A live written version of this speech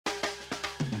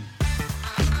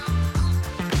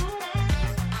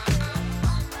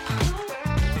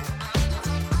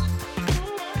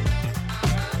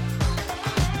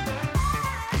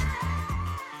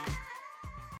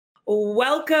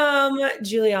Welcome,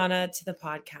 Juliana, to the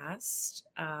podcast.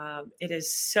 It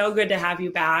is so good to have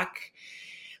you back.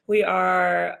 We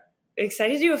are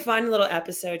excited to do a fun little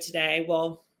episode today.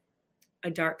 Well, a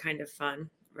dark kind of fun,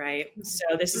 right?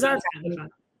 So this is our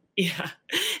this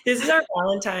is our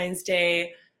Valentine's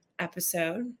Day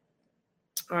episode,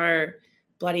 our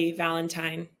Bloody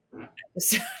Valentine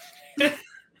episode.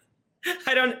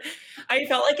 I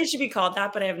felt like it should be called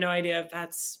that, but I have no idea if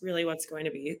that's really what's going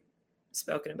to be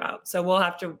spoken about. So we'll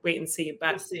have to wait and see.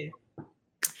 But we'll see.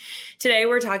 Today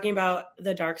we're talking about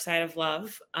the dark side of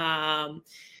love.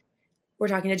 We're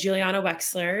talking to Juliana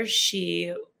Wexler.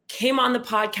 She came on the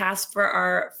podcast for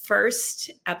our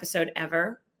first episode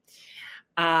ever.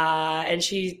 And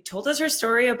she told us her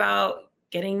story about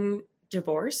getting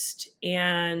divorced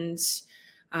and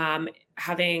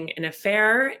having an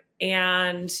affair.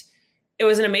 And it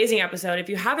was an amazing episode. If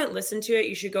you haven't listened to it,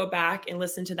 you should go back and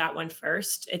listen to that one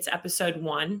first. It's episode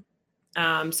 1.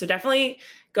 So definitely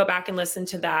go back and listen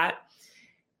to that.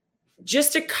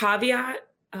 Just a caveat,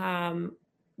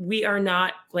 we are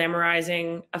not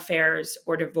glamorizing affairs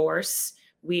or divorce.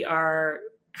 We are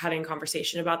having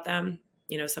conversation about them,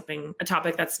 a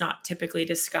topic that's not typically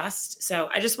discussed. So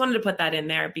I just wanted to put that in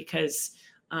there because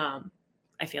I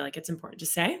feel like it's important to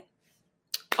say.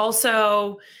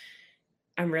 Also,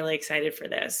 I'm really excited for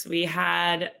this. We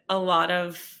had a lot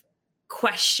of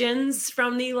questions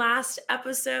from the last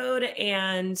episode,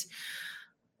 and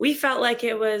we felt like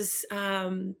it was,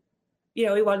 we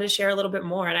wanted to share a little bit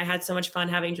more. And I had so much fun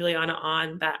having Juliana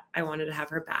on that I wanted to have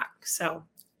her back. So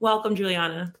welcome,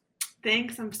 Juliana.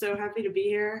 Thanks. I'm so happy to be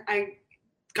here. I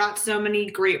got so many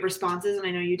great responses, and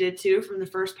I know you did too from the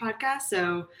first podcast.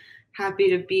 So happy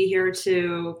to be here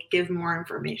to give more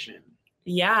information.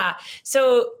 Yeah.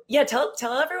 So tell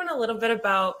everyone a little bit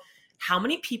about how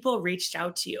many people reached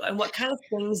out to you and what kind of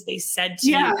things they said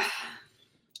to you.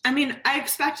 I mean, I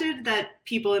expected that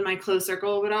people in my close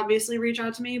circle would obviously reach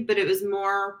out to me, but it was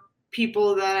more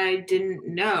people that I didn't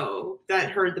know that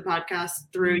heard the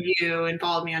podcast through you and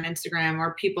followed me on Instagram,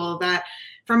 or people that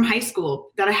from high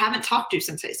school that I haven't talked to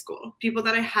since high school, people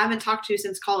that I haven't talked to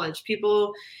since college,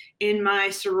 people in my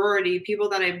sorority, people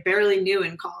that I barely knew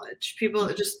in college, people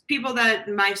that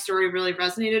my story really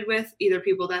resonated with, either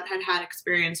people that had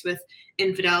experience with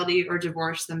infidelity or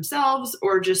divorce themselves,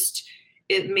 or just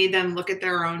it made them look at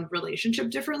their own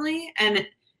relationship differently. And,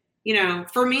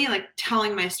 for me, like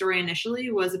telling my story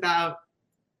initially was about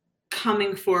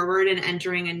coming forward and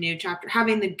entering a new chapter,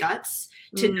 having the guts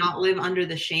to not live under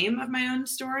the shame of my own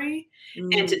story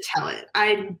and to tell it.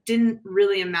 I didn't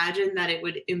really imagine that it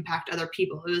would impact other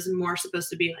people. It was more supposed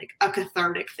to be like a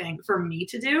cathartic thing for me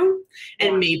to do.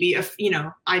 And maybe if,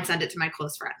 I'd send it to my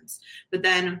close friends, but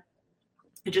then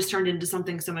it just turned into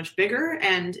something so much bigger,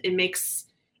 and it makes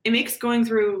going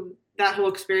through that whole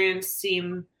experience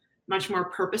seem much more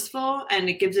purposeful, and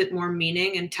it gives it more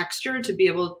meaning and texture to be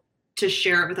able to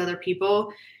share it with other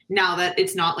people now that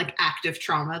it's not like active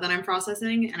trauma that I'm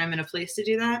processing and I'm in a place to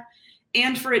do that,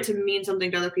 and for it to mean something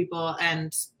to other people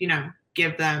and,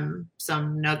 give them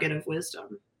some nugget of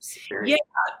wisdom. Yeah.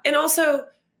 And also,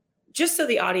 just so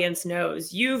the audience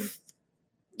knows, you've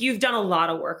done a lot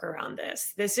of work around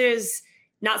this. This is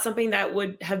not something that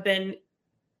would have been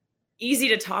easy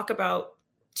to talk about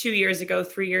 2 years ago,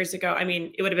 3 years ago. I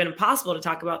mean, it would have been impossible to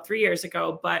talk about 3 years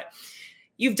ago, but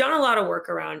you've done a lot of work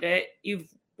around it.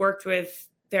 You've worked with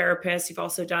therapists. You've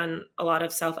also done a lot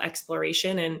of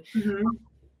self-exploration. And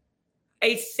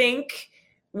I think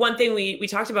one thing we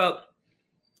talked about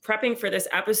prepping for this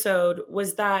episode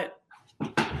was that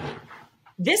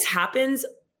this happens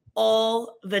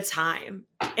all the time.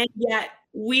 And yet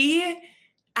we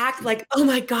act like, oh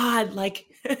my God, like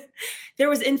there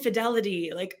was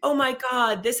infidelity, like, oh my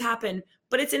God, this happened.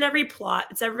 But it's in every plot,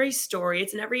 it's every story,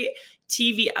 it's in every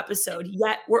TV episode.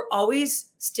 Yet we're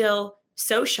always still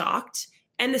so shocked,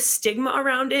 and the stigma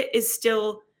around it is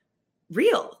still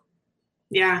real.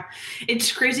 Yeah,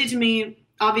 it's crazy to me.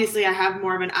 Obviously, I have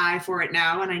more of an eye for it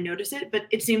now and I notice it, but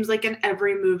it seems like in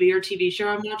every movie or TV show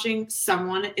I'm watching,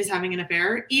 someone is having an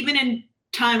affair, even in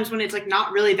times when it's like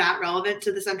not really that relevant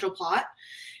to the central plot.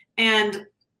 And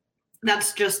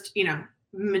that's just,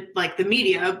 like the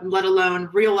media, let alone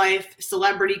real life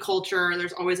celebrity culture.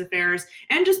 There's always affairs,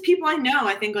 and just people I know.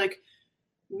 I think like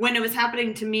when it was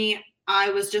happening to me, I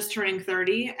was just turning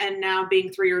 30, and now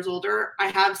being 3 years older, I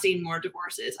have seen more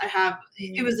divorces.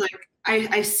 It was like,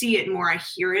 I see it more, I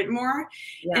hear it more.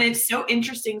 Yeah. And it's so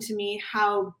interesting to me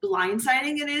how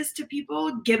blindsiding it is to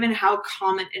people, given how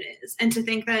common it is. And to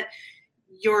think that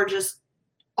you're just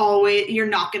you're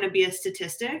not going to be a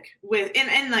statistic with,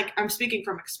 and like, I'm speaking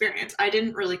from experience. I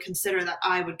didn't really consider that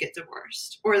I would get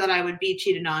divorced or that I would be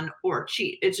cheated on or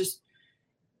cheat. It's just,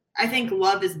 I think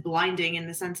love is blinding in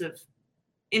the sense of,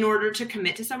 in order to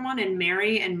commit to someone and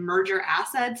marry and merge your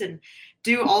assets and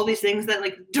do all these things that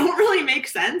like don't really make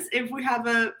sense. If we have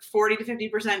a 40 to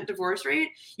 50% divorce rate,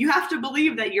 you have to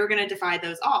believe that you're going to defy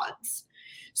those odds.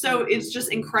 So it's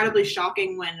just incredibly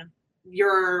shocking when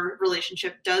your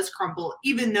relationship does crumble,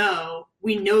 even though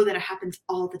we know that it happens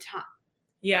all the time.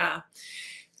 Yeah.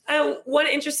 One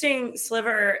interesting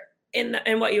sliver in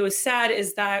what you said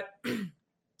is that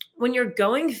when you're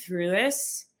going through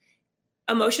this,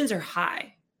 emotions are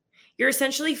high. You're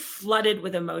essentially flooded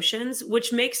with emotions,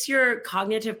 which makes your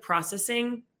cognitive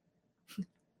processing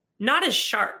not as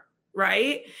sharp,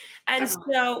 right? And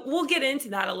so we'll get into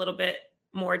that a little bit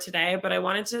more today, but I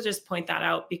wanted to just point that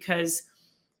out because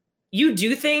you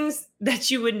do things that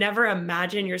you would never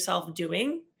imagine yourself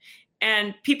doing.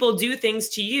 And people do things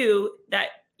to you that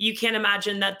you can't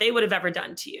imagine that they would have ever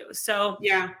done to you. So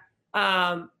yeah,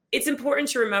 it's important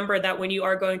to remember that when you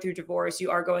are going through divorce, you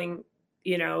are going,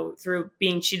 through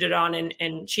being cheated on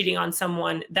and cheating on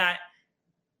someone, that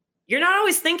you're not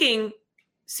always thinking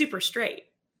super straight.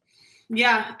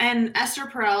 Yeah. And Esther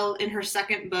Perel, in her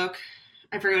second book,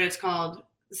 I forget what it's called,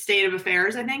 State of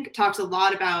Affairs, I think, talks a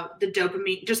lot about the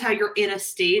dopamine, just how you're in a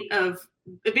state of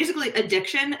basically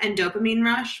addiction and dopamine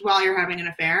rush while you're having an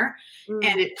affair.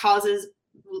 And it causes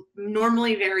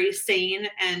normally very sane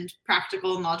and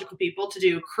practical and logical people to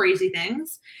do crazy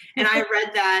things. And I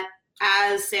read that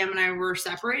as Sam and I were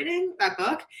separating, that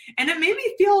book, and it made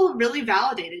me feel really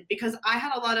validated because I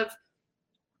had a lot of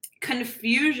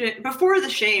confusion before the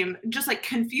shame, just like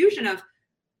confusion of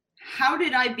how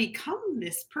did I become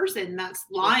this person that's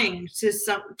lying to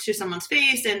someone's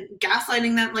face and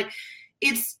gaslighting them? Like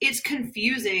it's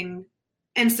confusing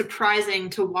and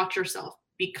surprising to watch yourself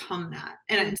become that.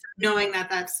 And knowing that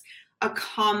that's a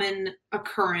common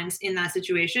occurrence in that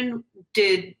situation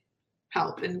did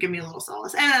help and give me a little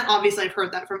solace. And obviously I've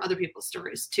heard that from other people's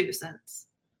stories too since.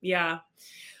 Yeah.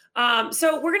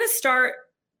 So we're going to start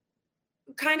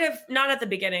kind of not at the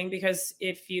beginning, because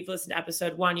if you've listened to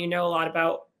episode 1, you know a lot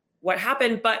about what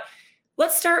happened, but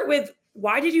let's start with,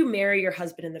 why did you marry your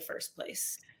husband in the first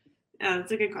place?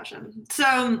 That's a good question.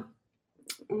 So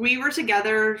we were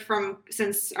together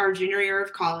since our junior year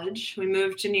of college. We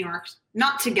moved to New York,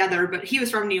 not together, but he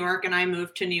was from New York and I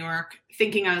moved to New York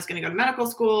thinking I was going to go to medical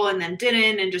school, and then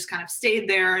didn't, and just kind of stayed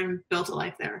there and built a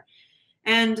life there.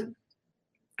 And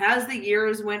as the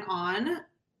years went on,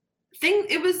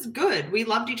 it was good. We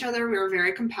loved each other. We were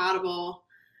very compatible.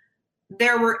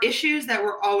 There were issues that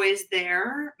were always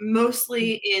there,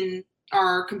 mostly in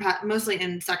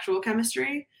sexual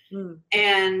chemistry.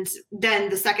 And then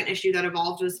the second issue that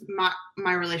evolved was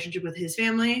my relationship with his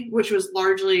family, which was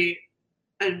largely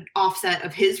an offset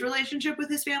of his relationship with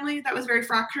his family that was very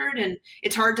fractured. And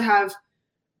it's hard to have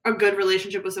a good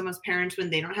relationship with someone's parents when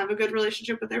they don't have a good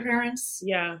relationship with their parents.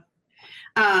 Yeah.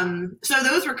 So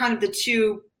those were kind of the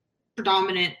two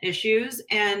predominant issues.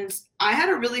 And I had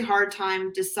a really hard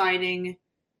time deciding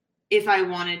if I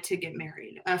wanted to get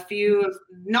married.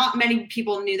 Not many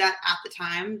people knew that at the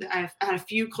time. I had a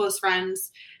few close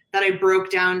friends that I broke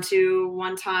down to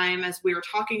one time as we were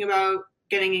talking about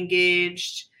getting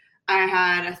engaged. I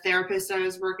had a therapist I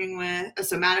was working with, a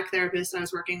somatic therapist I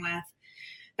was working with,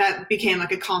 that became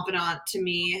like a confidant to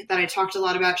me that I talked a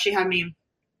lot about. She had me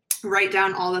write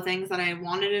down all the things that I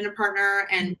wanted in a partner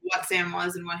and what Sam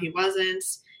was and what he wasn't.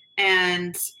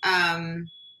 And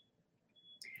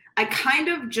I kind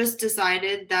of just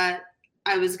decided that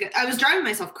I was driving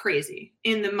myself crazy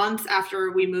in the months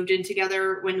after we moved in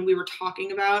together when we were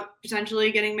talking about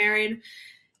potentially getting married.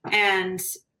 And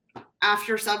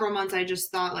after several months, I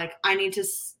just thought, like, I need to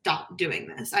stop doing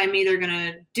this. I'm either going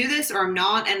to do this or I'm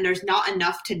not. And there's not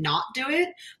enough to not do it.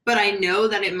 But I know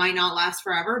that it might not last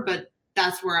forever. But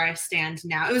that's where I stand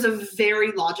now. It was a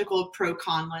very logical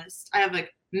pro-con list. I have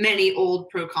like many old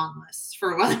pro-con lists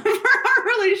for our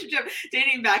relationship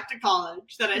dating back to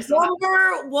college that I saw.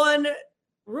 Number one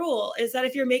rule is that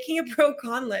if you're making a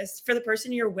pro-con list for the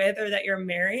person you're with or that you're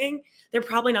marrying, they're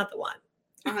probably not the one.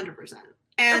 100%.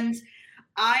 And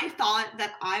I thought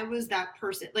that I was that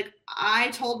person. Like,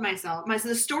 I told myself,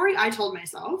 the story I told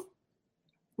myself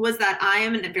was that I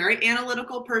am a very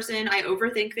analytical person. I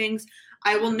overthink things.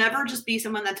 I will never just be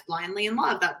someone that's blindly in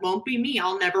love. That won't be me.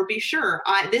 I'll never be sure.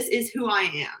 This is who I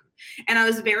am. And I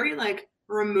was very like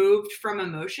removed from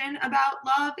emotion about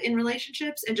love in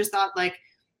relationships and just thought like,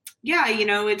 yeah,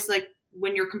 it's like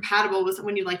when you're compatible with,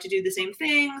 when you like to do the same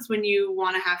things, when you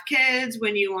want to have kids,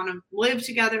 when you want to live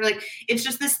together. Like, it's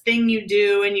just this thing you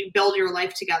do and you build your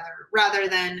life together, rather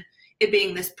than it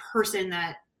being this person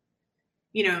that,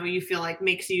 you know, you feel like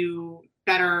makes you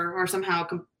better or somehow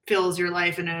fills your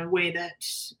life in a way that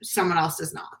someone else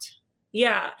does not.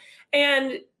 Yeah.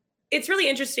 And it's really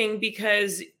interesting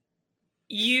because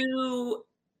we'll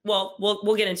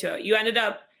get into it. You ended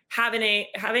up having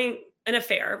an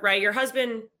affair, right? Your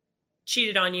husband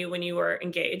cheated on you when you were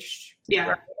engaged. Yeah.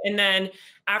 Right? And then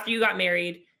after you got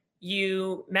married,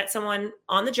 you met someone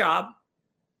on the job.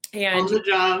 And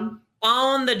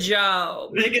on the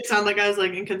job. Make it sound like I was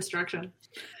like in construction.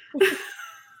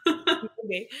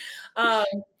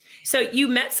 So you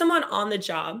met someone on the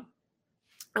job,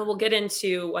 and we'll get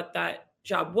into what that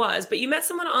job was, but you met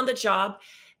someone on the job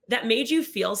that made you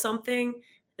feel something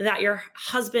that your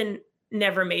husband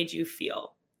never made you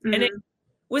feel. Mm-hmm. And it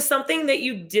was something that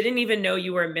you didn't even know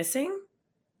you were missing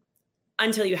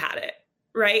until you had it,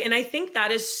 right? And I think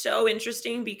that is so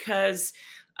interesting because,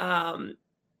 I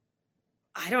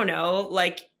don't know,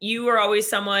 like, you were always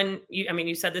someone,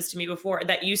 you said this to me before,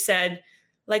 that you said,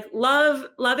 like, love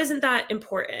isn't that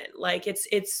important. Like,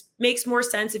 it's makes more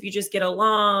sense if you just get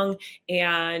along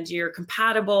and you're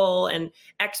compatible and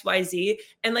XYZ.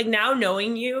 And like, now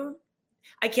knowing you,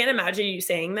 I can't imagine you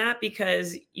saying that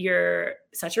because you're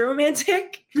such a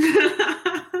romantic.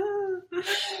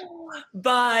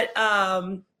 But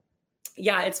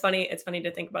yeah, it's funny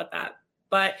to think about that.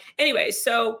 But anyway,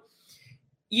 so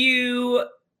you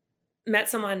met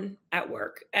someone at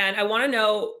work, and I want to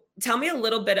know, tell me a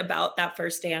little bit about that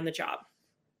first day on the job.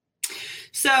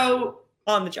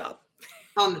 On the job.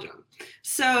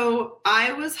 So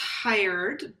I was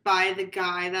hired by the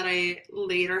guy that I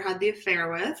later had the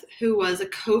affair with, who was a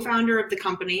co-founder of the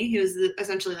company. He was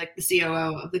essentially like the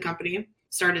COO of the company.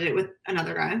 Started it with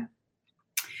another guy.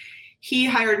 He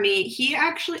hired me.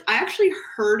 I actually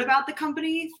heard about the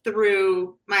company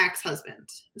through my ex-husband.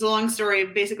 It's a long story.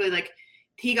 Basically, like,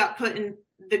 he got put in,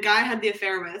 the guy I had the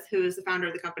affair with, who is the founder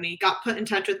of the company, got put in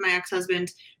touch with my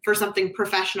ex-husband for something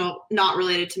professional, not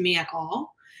related to me at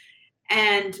all.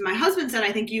 And my husband said,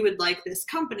 I think you would like this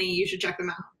company. You should check them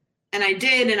out. And I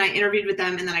did, and I interviewed with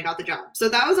them, and then I got the job. So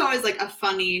that was always like a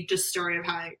funny just story of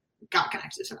how I got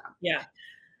connected to them. Yeah.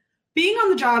 Being on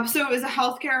the job, so it was a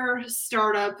healthcare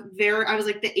startup. I was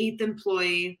like the 8th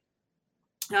employee.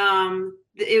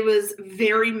 It was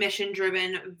very mission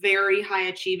driven, very high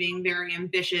achieving, very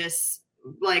ambitious.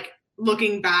 Like,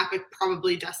 looking back, like,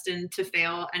 probably destined to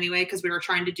fail anyway, because we were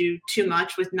trying to do too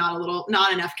much with not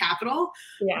enough capital.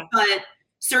 Yeah. But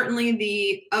certainly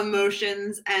the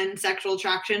emotions and sexual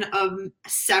attraction of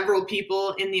several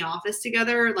people in the office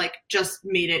together, like, just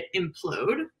made it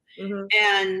implode. Mm-hmm.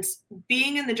 And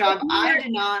being in the job, I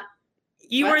did not.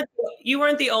 You weren't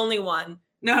the only one.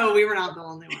 No, we were not the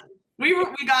only one. We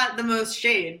got the most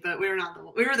shade, but we were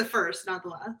the first, not the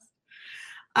last.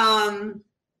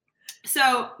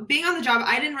 So being on the job,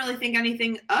 I didn't really think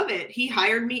anything of it. He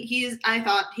hired me. I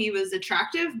thought he was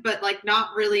attractive, but like,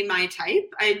 not really my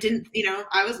type. I didn't,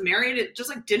 I was married. It just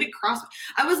like didn't cross.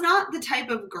 I was not the type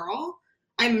of girl.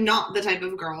 I'm not the type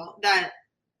of girl that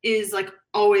is like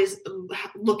always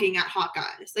looking at hot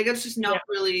guys. Like, it's just not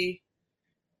really,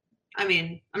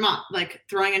 I'm not like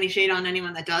throwing any shade on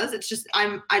anyone that does. It's just,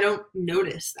 I don't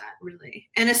notice that really.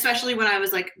 And especially when I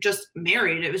was like just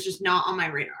married, it was just not on my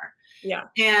radar. Yeah.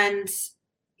 And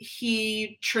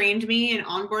he trained me and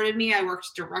onboarded me. I worked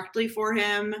directly for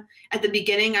him. At the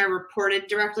beginning, I reported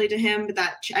directly to him, but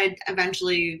that I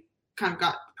eventually kind of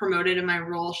got promoted and my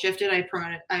role shifted. I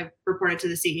reported to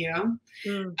the CEO.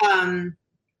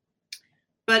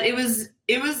 But it was,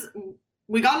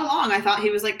 we got along. I thought he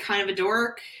was like kind of a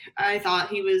dork. I thought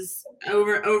he was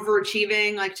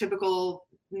overachieving, like typical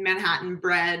Manhattan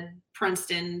bred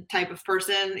Princeton type of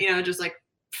person, just like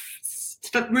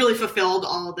really fulfilled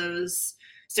all those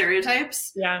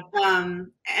stereotypes. Yeah.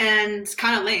 And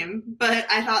kind of lame, but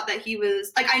I thought that he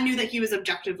was like, I knew that he was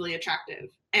objectively attractive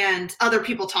and other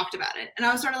people talked about it. And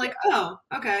I was sort of like, oh,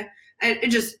 okay. I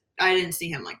didn't see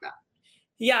him like that.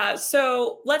 Yeah.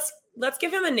 So let's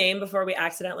give him a name before we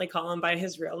accidentally call him by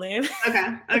his real name.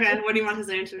 Okay. What do you want his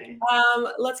name to be?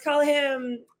 Let's call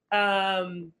him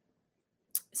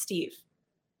Steve.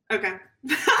 Okay.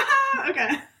 Okay.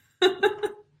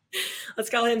 Let's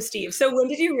call him Steve. So when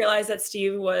did you realize that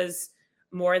Steve was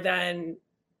more than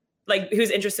like,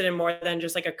 who's interested in more than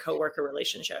just like a coworker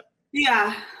relationship?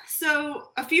 Yeah. So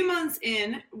a few months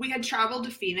in, we had traveled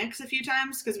to Phoenix a few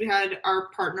times because we had our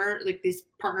partner, like these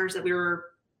partners that we were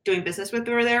doing business with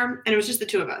were there. And it was just the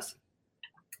two of us.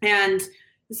 And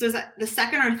this was the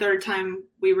second or third time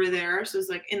we were there. So it was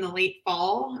like in the late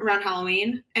fall around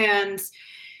Halloween. And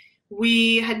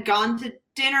we had gone to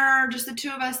dinner, just the two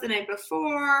of us the night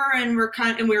before, and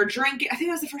we were drinking. I think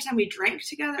it was the first time we drank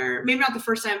together. Maybe not the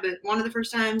first time, but one of the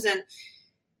first times. And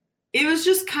it was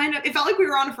just kind of, it felt like we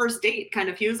were on a first date kind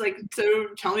of. He was like, so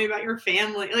tell me about your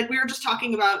family. Like we were just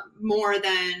talking about more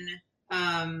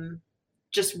than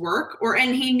just work.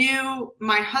 And he knew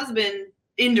my husband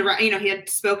indirect, he had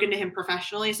spoken to him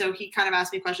professionally. So he kind of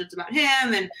asked me questions about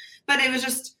him. But it was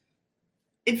just,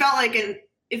 it felt like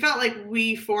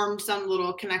we formed some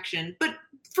little connection, but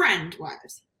friend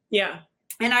wise. Yeah.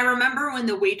 And I remember when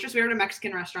we were at a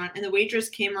Mexican restaurant, and the waitress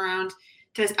came around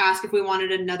to ask if we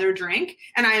wanted another drink.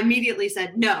 And I immediately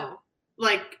said no,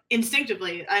 like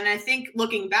instinctively. And I think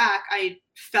looking back, I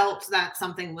felt that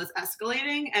something was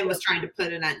escalating and was trying to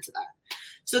put an end to that.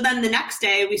 So then the next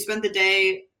day, we spent the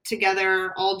day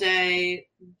together all day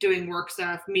doing work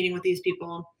stuff, meeting with these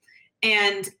people.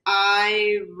 And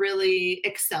I really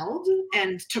excelled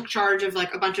and took charge of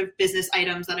like a bunch of business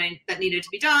items that needed to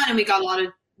be done. And we got a lot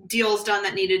of deals done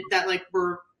that like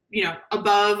were,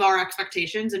 above our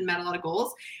expectations and met a lot of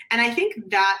goals. And I think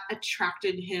that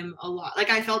attracted him a lot. Like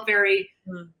I felt very,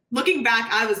 looking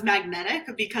back, I was magnetic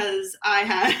because I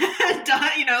had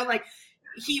done, like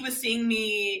he was seeing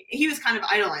me, he was kind of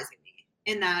idolizing me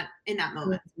in that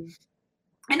moment.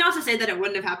 And not to say that it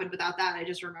wouldn't have happened without that. I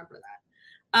just remember that.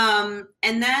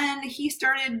 And then he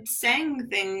started saying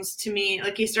things to me,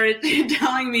 like he started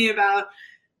telling me about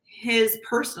his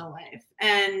personal life.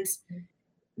 And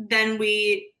then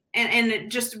we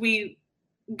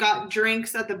got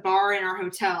drinks at the bar in our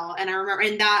hotel. And I remember,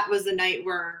 and that was the night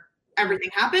where everything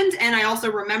happened. And I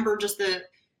also remember just the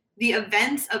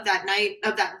events of that night,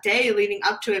 of that day leading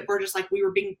up to it, were just like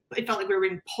it felt like we were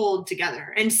being pulled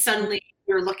together. And suddenly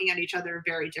we were looking at each other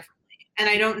very differently. And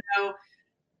I don't know,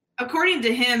 according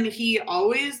to him, he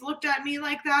always looked at me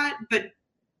like that, but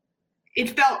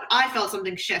I felt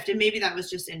something shift, and maybe that was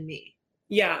just in me.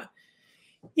 Yeah.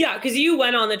 Yeah, because you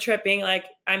went on the trip being like,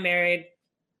 I'm married.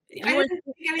 I didn't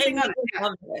think anything of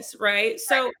this, right?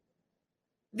 So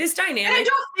this dynamic. And I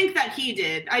don't think that he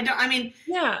did.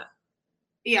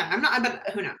 Yeah, I'm not, but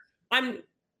who knows? I'm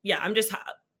just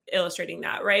illustrating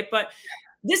that, right? But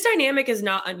this dynamic is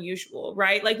not unusual,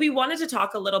 right? Like we wanted to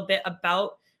talk a little bit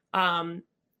about,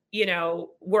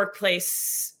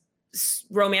 workplace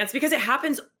romance, because it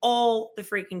happens all the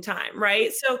freaking time,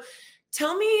 right? So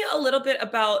tell me a little bit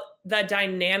about the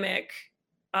dynamic,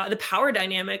 the power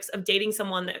dynamics of dating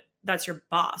someone that's your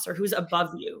boss or who's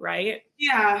above you, right?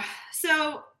 Yeah.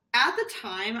 So at the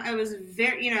time, I was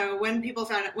very, when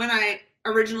I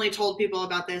originally told people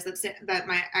about this, that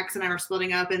my ex and I were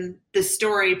splitting up, and this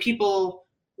story, this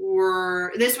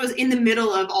was in the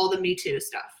middle of all the Me Too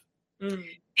stuff.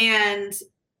 And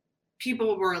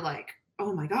people were like,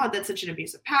 oh my God, that's such an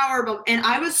abuse of power. And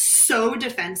I was so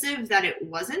defensive that it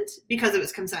wasn't, because it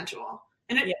was consensual.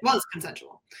 And it was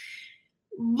consensual.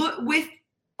 With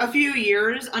a few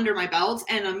years under my belt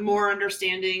and a more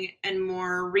understanding and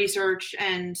more research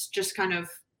and just kind of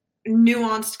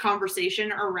nuanced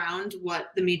conversation around what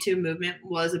the Me Too movement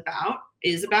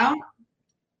is about,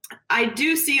 I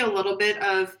do see a little bit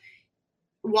of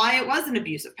why it was an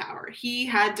abuse of power. He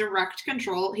had direct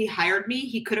control. He hired me.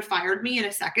 He could have fired me in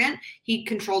a second. He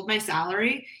controlled my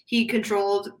salary. He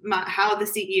controlled how the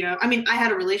CEO, I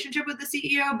had a relationship with the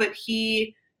CEO, but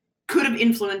he could have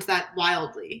influenced that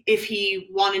wildly if he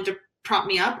wanted to prop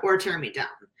me up or tear me down.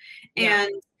 Yeah.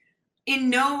 And in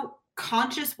no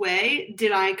conscious way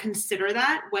did I consider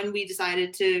that when we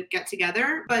decided to get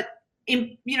together, but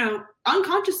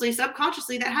unconsciously,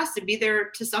 subconsciously, that has to be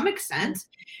there to some extent.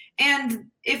 And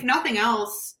if nothing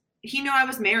else, he knew I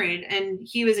was married and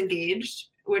he was engaged,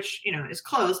 which, is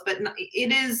close, but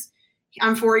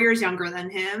I'm 4 years younger than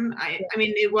him.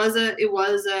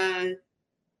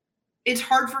 It's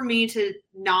hard for me to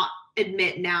not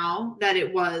admit now that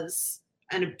it was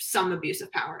some abuse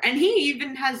of power. And he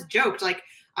even has joked, like,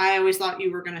 I always thought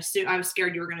you were going to sue. I was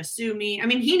scared you were going to sue me.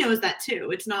 He knows that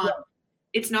too. It's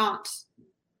not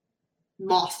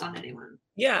lost on anyone.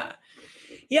 Yeah.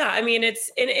 Yeah.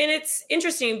 It's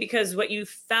interesting because what you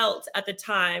felt at the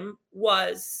time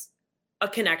was a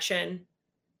connection.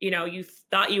 You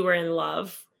thought you were in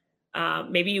love.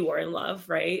 Maybe you were in love,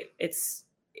 right? It's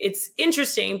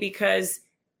interesting because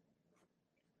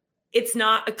it's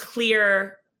not a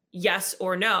clear yes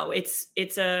or no. It's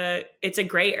a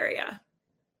gray area.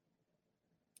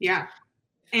 Yeah.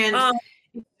 And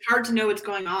it's hard to know what's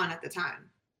going on at the time.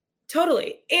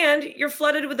 Totally. And you're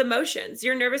flooded with emotions.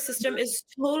 Your nervous system is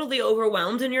totally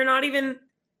overwhelmed, and you're not even,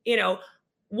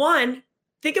 one,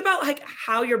 think about like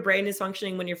how your brain is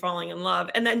functioning when you're falling in love.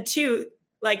 And then two,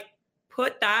 like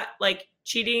put that like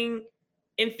cheating,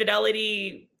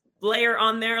 infidelity layer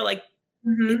on there. Like,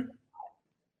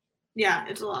 yeah,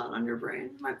 it's a lot on your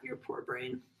brain, your poor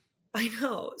brain. I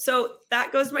know. So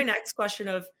that goes to my next question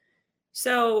of,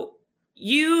 so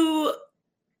you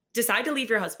decide to leave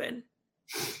your husband,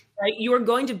 right? You are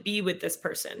going to be with this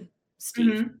person,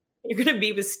 Steve. You're going to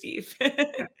be with Steve.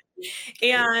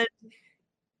 And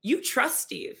you trust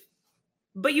Steve,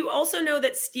 but you also know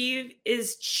that Steve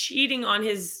is cheating on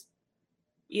his,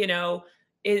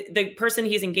 the person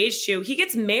he's engaged to. He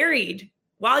gets married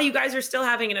while you guys are still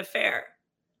having an affair.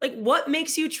 Like, what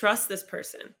makes you trust this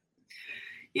person?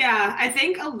 Yeah, I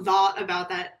think a lot about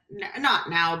that, not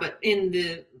now, but in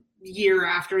the year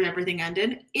after everything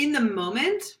ended. In the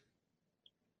moment,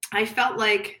 I felt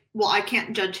like, well, I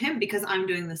can't judge him because I'm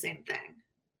doing the same thing.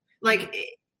 Like,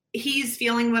 he's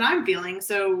feeling what I'm feeling,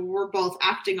 so we're both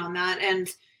acting on that. And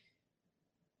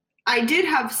I did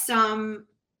have some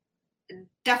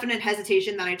definite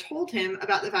hesitation that I told him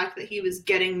about the fact that he was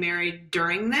getting married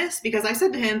during this, because I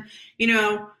said to him,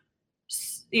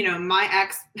 my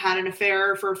ex had an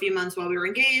affair for a few months while we were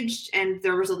engaged, and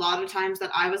there was a lot of times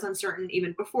that I was uncertain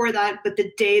even before that. But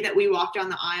the day that we walked down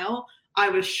the aisle, I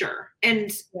was sure.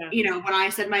 And, when I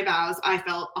said my vows, I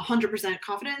felt 100%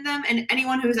 confident in them. And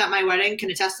anyone who was at my wedding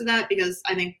can attest to that, because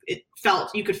I think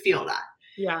you could feel that.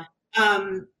 Yeah.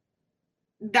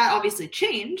 That obviously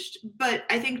changed, but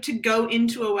I think to go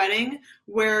into a wedding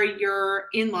where you're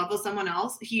in love with someone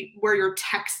else, where you're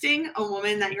texting a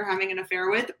woman that you're having an affair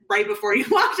with right before you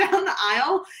walk down the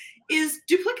aisle, is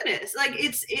duplicitous. Like,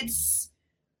 it's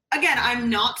again, I'm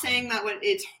not saying that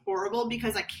it's horrible,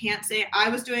 because I can't say I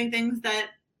was doing things that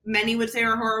many would say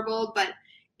are horrible, but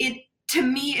to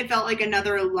me, it felt like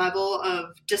another level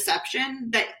of deception,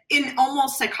 that in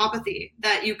almost psychopathy,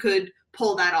 that you could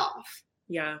pull that off.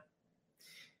 Yeah.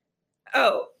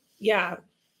 Oh, yeah.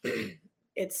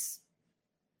 It's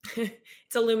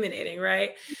illuminating,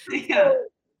 right? Yeah. So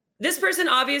this person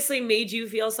obviously made you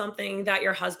feel something that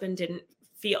your husband didn't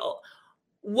feel.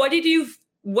 What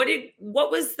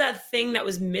was that thing that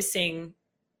was missing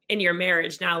in your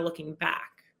marriage now looking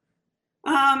back?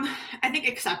 I think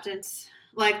acceptance.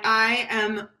 Like, I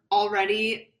am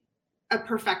already a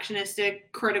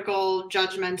perfectionistic, critical,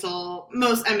 judgmental,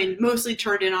 mostly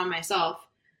turned in on myself.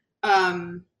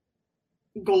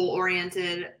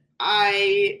 Goal-oriented.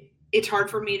 It's hard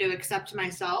for me to accept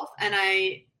myself, and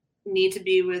I need to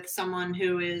be with someone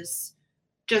who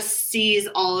just sees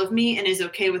all of me and is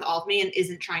okay with all of me and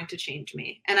isn't trying to change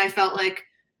me. And I felt like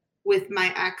with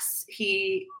my ex,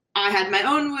 I had my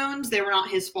own wounds. They were not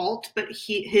his fault, but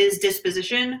his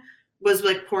disposition was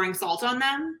like pouring salt on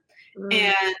them.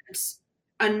 And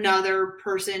another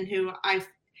person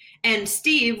and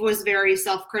Steve was very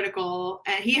self-critical,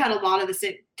 and he had a lot of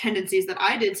the tendencies that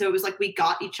I did. So it was like we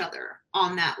got each other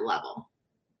on that level.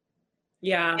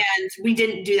 Yeah. And we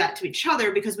didn't do that to each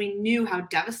other because we knew how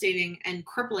devastating and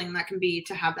crippling that can be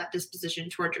to have that disposition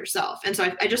towards yourself. And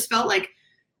so I just felt like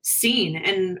seen,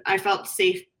 and I felt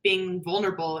safe being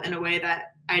vulnerable in a way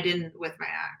that I didn't with my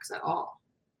ex at all.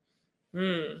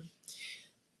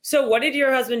 So what did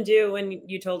your husband do when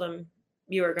you told him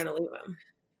you were going to leave him?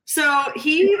 So how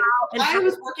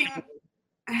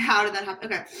did that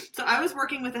happen? Okay. So I was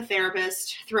working with a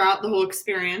therapist throughout the whole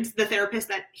experience, the therapist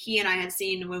that he and I had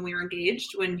seen when we were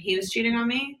engaged, when he was cheating on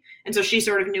me. And so she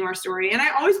sort of knew our story. And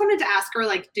I always wanted to ask her,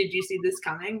 like, did you see this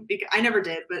coming? Because I never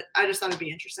did, but I just thought it'd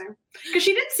be interesting. Because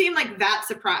she didn't seem like that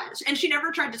surprised. And she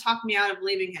never tried to talk me out of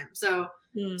leaving him. So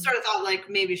sort of thought like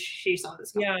maybe she saw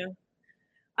this coming.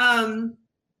 Yeah.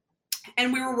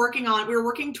 And we were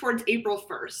working towards April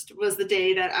 1st was the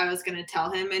day that I was going to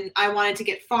tell him. And I wanted to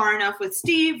get far enough with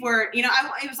Steve where, it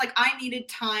was like I needed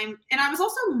time. And I was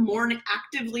also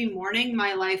actively mourning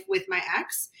my life with my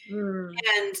ex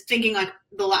and thinking like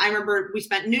I remember we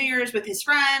spent New Year's with his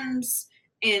friends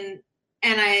and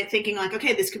I thinking like,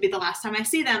 okay, this could be the last time I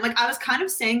see them. Like I was kind of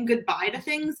saying goodbye to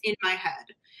things in my head.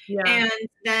 Yeah. And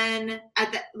then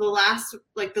at the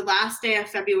last day of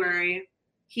February,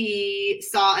 he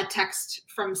saw a text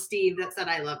from Steve that said,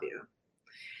 "I love you."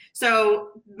 So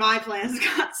my plans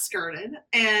got skirted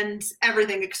and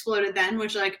everything exploded then,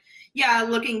 which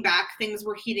looking back, things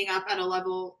were heating up at a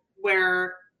level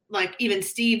where like even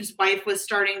Steve's wife was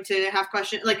starting to have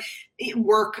questions, like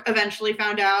work eventually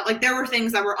found out, like there were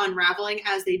things that were unraveling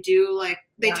as they do, like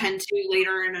they tend to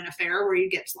later in an affair where you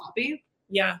get sloppy.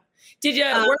 Yeah. Did you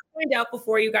work find out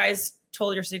before you guys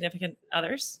told your significant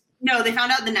others? No, they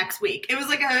found out the next week. It was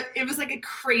like a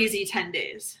crazy 10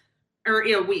 days or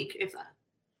a week, if that.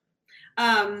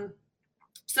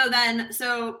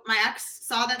 So my ex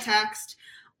saw that text.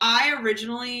 I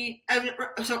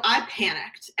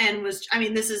panicked and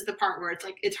this is the part where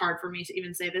it's hard for me to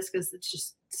even say this because it's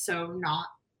just so not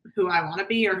who I want to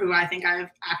be or who I think I've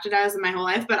acted as in my whole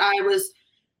life. But I was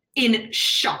in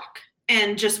shock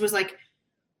and just was like,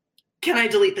 can I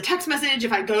delete the text message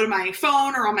if I go to my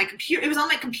phone or on my computer? It was on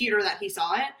my computer that he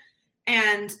saw it.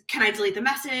 And can I delete the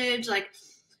message?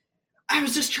 I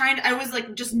was just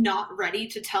just not ready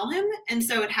to tell him. And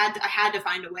so I had to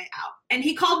find a way out. And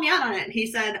he called me out on it. And he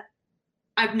said,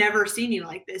 I've never seen you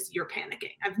like this. You're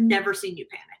panicking. I've never seen you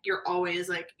panic. You're always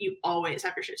you always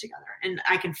have your shit together. And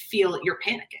I can feel it. You're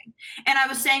panicking. And I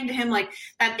was saying to him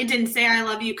that it didn't say I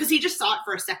love you because he just saw it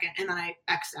for a second. And then I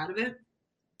X'd out of it.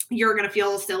 You're going to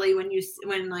feel silly when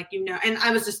and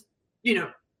I was just,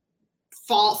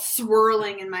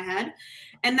 swirling in my head.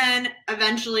 And then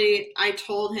eventually I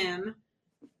told him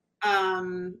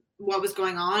what was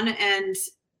going on. And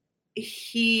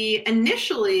he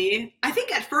initially, I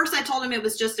think at first I told him it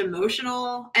was just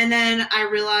emotional. And then I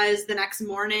realized the next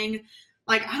morning,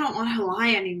 I don't want to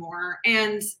lie anymore.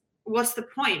 And what's the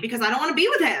point? Because I don't want to be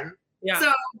with him. Yeah.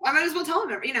 So I might as well tell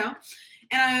him,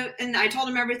 And I told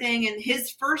him everything. And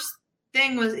his first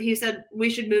thing was, he said, we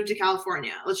should move to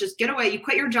California. Let's just get away. You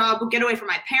quit your job. We'll get away from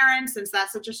my parents since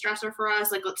that's such a stressor for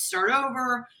us. Let's start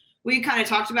over. We kind of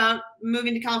talked about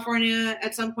moving to California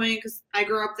at some point because I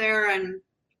grew up there. And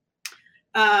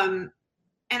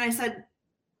I said,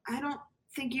 I don't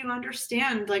think you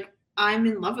understand. I'm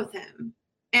in love with him.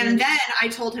 And then I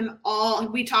told him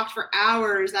we talked for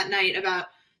hours that night about,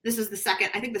 this is the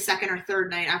second or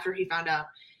third night after he found out,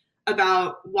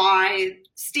 about why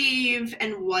Steve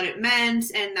and what it meant,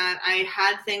 and that I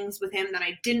had things with him that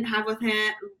I didn't have with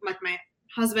my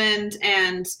husband,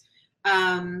 and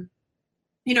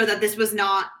that this was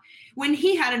not, when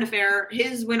he had an affair,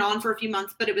 his went on for a few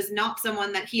months, but it was not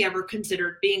someone that he ever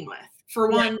considered being with.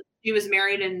 For one, she was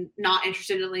married and not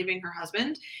interested in leaving her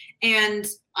husband, and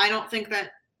I don't think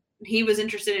that he was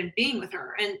interested in being with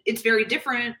her. And it's very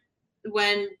different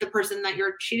when the person that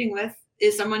you're cheating with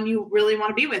is someone you really want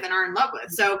to be with and are in love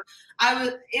with. So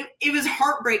it was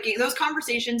heartbreaking. Those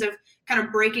conversations of kind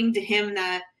of breaking to him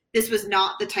that this was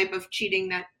not the type of cheating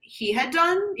that he had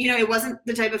done. It wasn't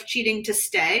the type of cheating to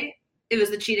stay. It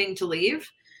was the cheating to leave.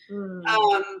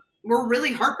 Were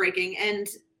really heartbreaking. And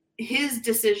his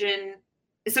decision.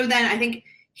 So then I think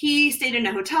he stayed in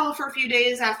a hotel for a few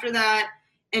days after that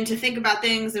and to think about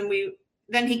things. And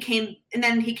then he came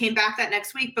back that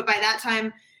next week. But by that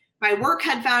time, my work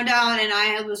had found out and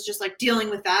I was just dealing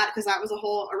with that because that was a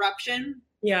whole eruption.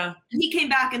 Yeah. And he came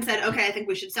back and said, okay, I think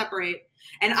we should separate.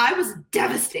 And I was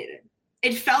devastated.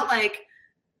 It felt like,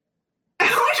 I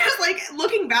was just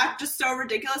looking back, just so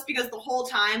ridiculous because the whole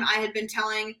time I had been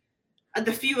telling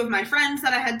the few of my friends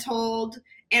that I had told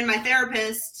and my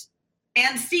therapist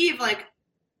and Steve,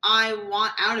 I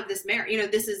want out of this marriage.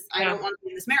 I don't want to be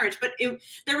in this marriage. But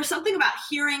there was something about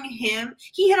hearing him.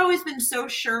 He had always been so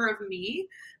sure of me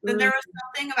that there was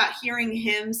something about hearing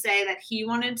him say that he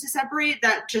wanted to separate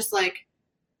that just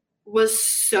was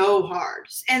so hard.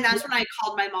 And that's when I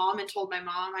called my mom and told my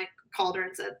mom. I called her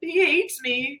and said, he hates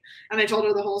me. And I told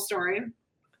her the whole story. And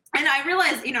I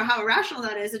realized, how irrational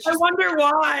that is. It's just, I wonder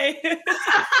why.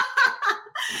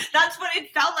 That's what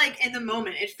it felt like in the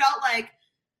moment. It felt like,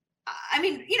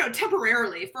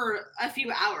 temporarily for a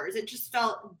few hours, it just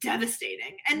felt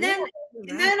devastating. And then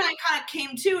I kind of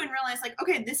came to and realized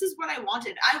okay, this is what I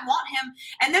wanted. I want him.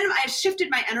 And then I shifted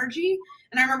my energy.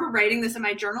 And I remember writing this in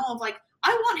my journal of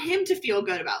I want him to feel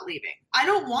good about leaving. I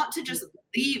don't want to just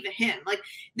leave him.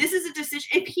 This is a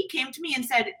decision. If he came to me and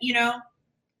said,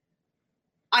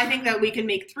 I think that we can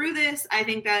make through this. I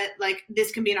think that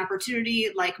this can be an opportunity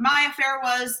my affair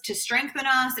was to strengthen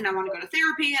us. And I want to go to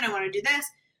therapy and I want to do this.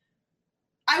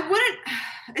 I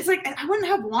wouldn't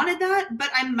have wanted that, but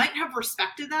I might have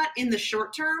respected that in the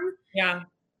short term. Yeah.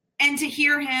 And to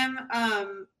hear him,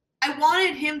 I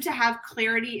wanted him to have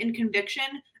clarity and conviction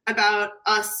about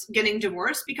us getting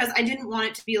divorced because I didn't want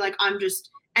it to be I'm just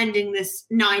ending this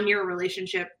 9-year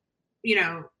relationship,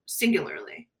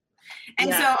 singularly.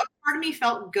 And so a part of me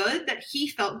felt good that he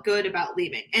felt good about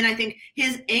leaving. And I think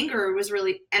his anger was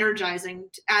really energizing,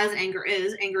 as anger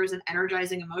is. Anger is an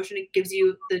energizing emotion. It gives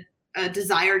you the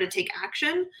desire to take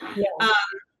action. Yeah.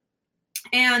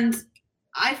 And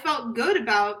I felt good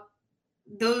about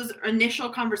those initial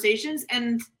conversations.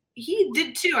 And he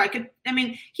did too.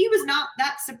 He was not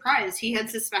that surprised. He had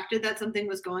suspected that something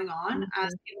was going on,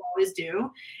 as people always do.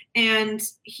 And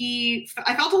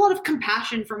I felt a lot of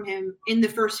compassion from him in the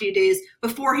first few days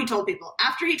before he told people.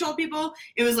 After he told people,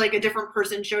 it was like a different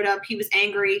person showed up. He was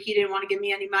angry. He didn't want to give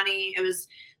me any money. It was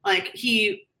like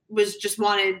he was just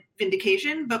wanted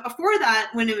vindication. But before that,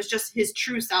 when it was just his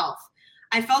true self,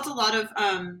 I felt a lot of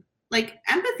like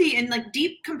empathy and like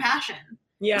deep compassion.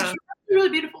 Yeah. Which was really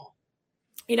beautiful.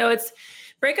 You know,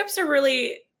 breakups are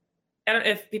really, I don't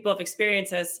know if people have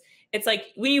experienced this. It's like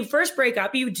when you first break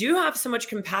up, you do have so much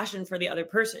compassion for the other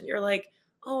person. You're like,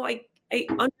 oh, I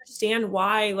understand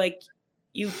why, like,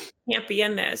 you can't be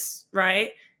in this,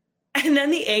 right? And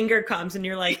then the anger comes and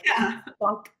you're like,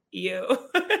 fuck you.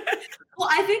 Well,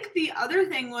 I think the other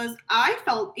thing was I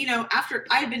felt, after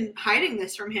I had been hiding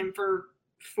this from him for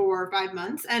 4 or 5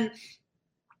 months. And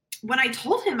when I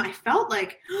told him, I felt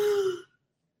like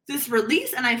this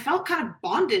release, and I felt kind of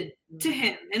bonded to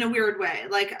him in a weird way.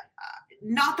 Like,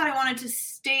 not that I wanted to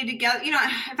stay together.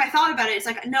 If I thought about it, it's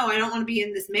like, no, I don't want to be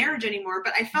in this marriage anymore.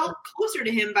 But I felt closer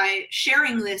to him by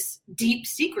sharing this deep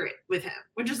secret with him,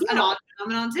 which is an odd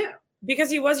phenomenon too. Because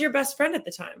he was your best friend at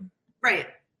the time. Right.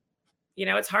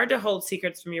 It's hard to hold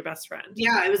secrets from your best friend.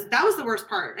 Yeah, that was the worst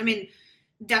part. I mean,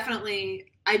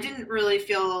 definitely, I didn't really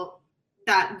feel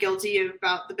that guilty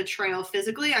about the betrayal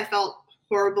physically. I felt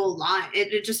horrible lie.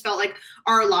 It just felt like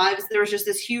our lives, there was just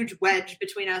this huge wedge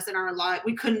between us and our life.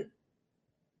 We couldn't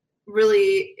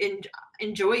really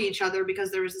enjoy each other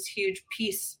because there was this huge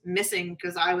piece missing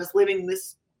because I was living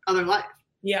this other life.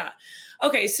 Yeah.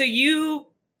 Okay. So you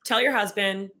tell your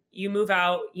husband, you move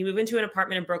out, you move into an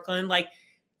apartment in Brooklyn. Like,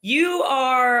 you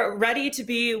are ready to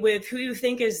be with who you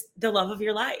think is the love of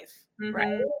your life,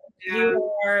 right? Yeah.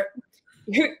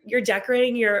 You're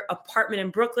decorating your apartment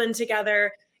in Brooklyn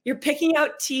together. You're picking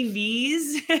out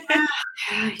TVs.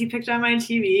 He picked out my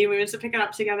TV. We went to pick it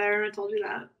up together. I told you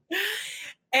that.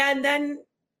 And then,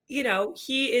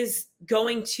 he is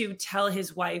going to tell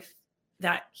his wife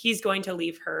that he's going to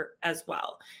leave her as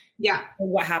well. Yeah. And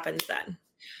what happens then?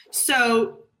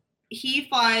 So he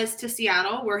flies to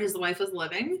Seattle, where his wife was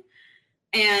living,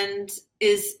 and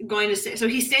is going to stay. So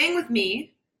he's staying with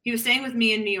me. He was staying with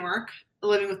me in New York,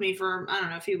 living with me for, I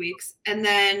don't know, a few weeks. And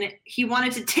then he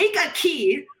wanted to take a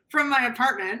key from my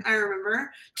apartment, I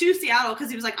remember, to Seattle because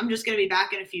he was like, I'm just going to be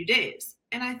back in a few days.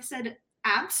 And I said,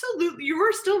 absolutely. You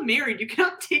are still married. You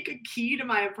cannot take a key to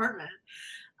my apartment.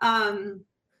 So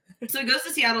he goes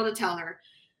to Seattle to tell her.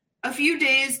 A few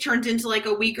days turned into like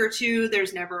a week or two.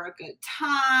 There's never a good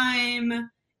time.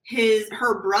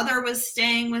 Her brother was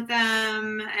staying with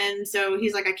them. And so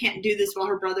he's like, I can't do this while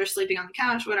her brother's sleeping on the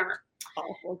couch, whatever.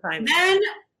 Awful time. Then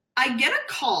I get a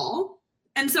call.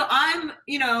 And so I'm,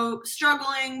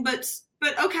 struggling, but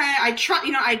okay, I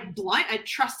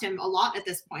trust him a lot at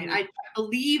this point. I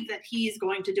believe that he's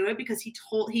going to do it because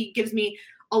he gives me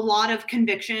a lot of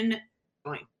conviction,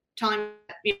 telling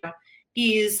me that,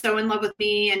 he's so in love with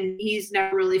me and he's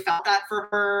never really felt that for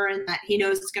her and that he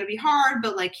knows it's going to be hard,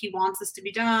 but like he wants this to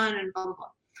be done and blah, blah, blah.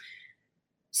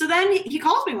 So then he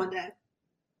calls me one day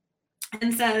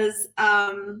and says,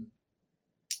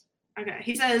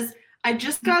 he says, I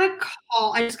just got a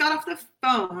call. I just got off the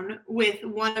phone with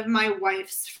one of my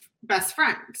wife's best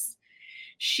friends.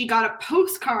 She got a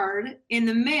postcard in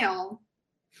the mail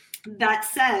that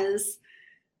says,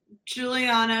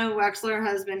 Juliana Wexler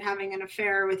has been having an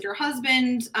affair with your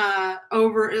husband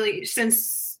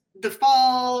since the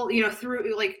fall,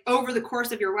 through over the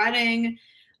course of your wedding.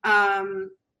 I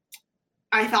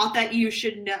thought that you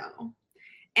should know.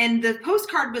 And the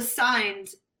postcard was signed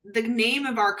the name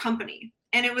of our company.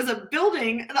 And it was a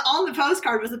building. On the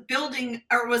postcard was a building,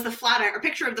 or was the Flatiron, a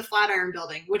picture of the Flatiron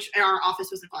building, which our office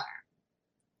was in Flatiron.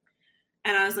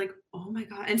 And I was like, oh my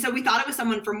God. And so we thought it was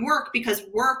someone from work because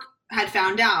work had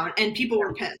found out and people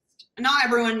were pissed. Not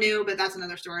everyone knew, but that's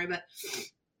another story. But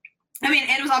and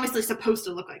it was obviously supposed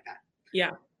to look like that.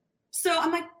 Yeah. So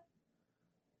I'm like,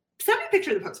 send me a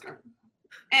picture of the postcard.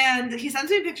 And he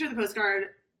sends me a picture of the postcard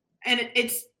and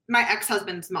it's my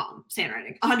ex-husband's mom's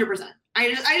handwriting, 100%.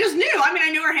 I just knew.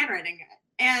 I knew her handwriting.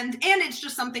 And it's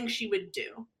just something she would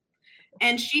do.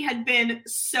 And she had been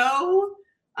so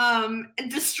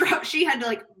distraught. She had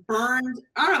burned,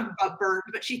 I don't know about burned,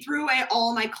 but she threw away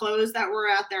all my clothes that were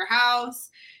at their house.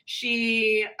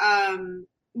 She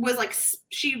was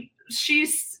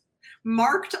she's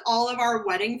marked all of our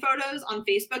wedding photos on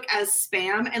Facebook as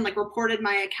spam and reported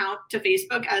my account to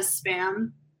Facebook as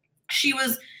spam. She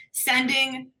was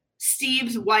sending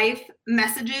Steve's wife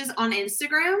messages on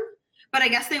Instagram, but I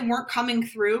guess they weren't coming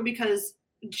through because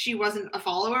she wasn't a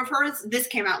follower of hers. This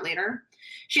came out later.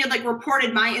 She had like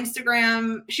reported my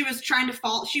Instagram. She was trying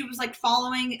to she was like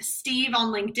following Steve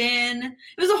on LinkedIn. It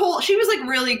was she was like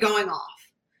really going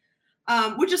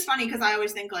off. Which is funny because I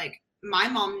always think like my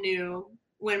mom knew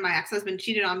when my ex-husband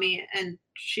cheated on me and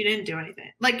she didn't do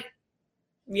anything. Like,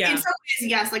 in some ways,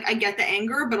 yes, like I get the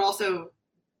anger, but also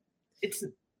it's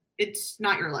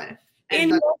not your life.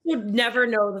 And you also never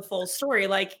know the full story.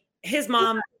 Like his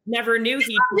mom never knew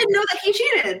he didn't know that he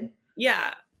cheated.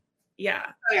 Yeah. Yeah.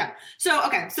 Oh yeah. So,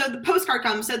 okay. So the postcard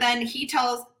comes. So then he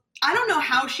tells, I don't know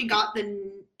how she got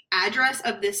the address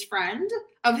of this friend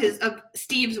of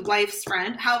Steve's wife's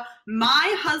friend, how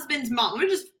my husband's mom, let me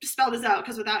just spell this out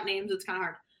because without names, it's kind of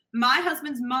hard. My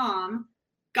husband's mom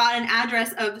got an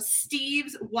address of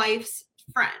Steve's wife's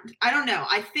friend. I don't know.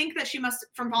 I think that she must,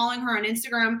 from following her on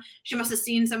Instagram, she must have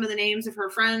seen some of the names of her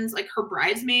friends, like her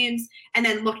bridesmaids, and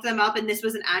then looked them up. And this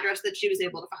was an address that she was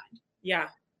able to find. Yeah.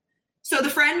 So the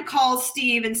friend calls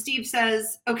Steve and Steve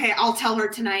says, okay, I'll tell her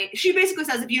tonight. She basically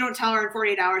says, if you don't tell her in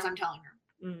 48 hours, I'm telling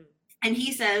her. Mm. And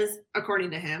he says,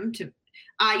 according to him,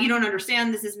 you don't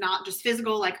understand. This is not just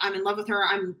physical. Like, I'm in love with her.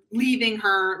 I'm leaving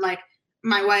her. Like,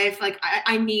 my wife, like,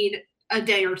 I need a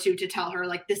day or two to tell her,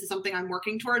 like, this is something I'm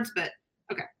working towards. But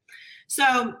okay.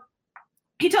 So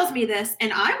he tells me this,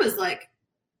 and I was like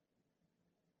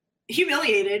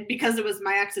humiliated because it was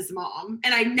my ex's mom.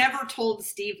 And I never told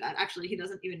Steve that. Actually, he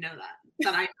doesn't even know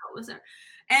that I know it was her.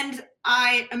 And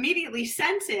I immediately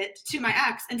sent it to my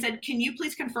ex and said, can you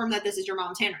please confirm that this is your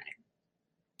mom's handwriting?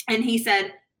 And he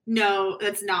said, no,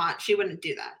 that's not. She wouldn't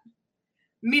do that.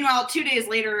 Meanwhile, 2 days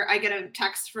later, I get a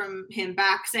text from him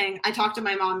back saying, I talked to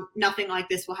my mom. Nothing like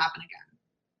this will happen again.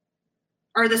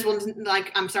 Or this will,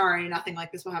 like, I'm sorry, nothing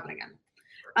like this will happen again.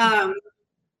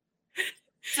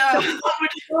 So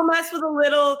don't mess with a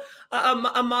little,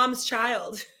 a mom's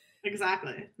child.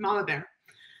 Exactly. Mama bear.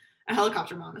 A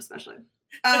helicopter mom, especially.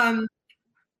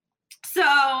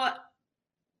 So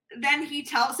then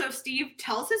so Steve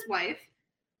tells his wife,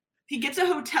 he gets a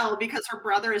hotel because her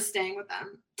brother is staying with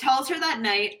them, tells her that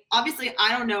night. Obviously,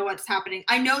 I don't know what's happening.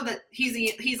 I know that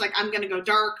he's like, I'm going to go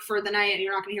dark for the night and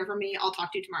you're not going to hear from me. I'll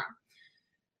talk to you tomorrow.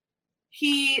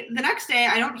 The next day,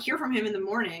 I don't hear from him in the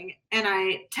morning, and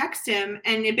I text him,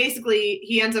 and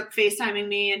he ends up FaceTiming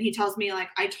me, and he tells me, like,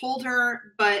 I told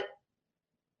her, but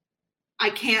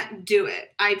I can't do it.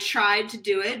 I tried to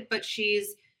do it, but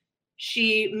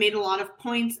she made a lot of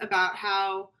points about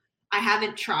how I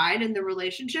haven't tried in the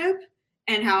relationship,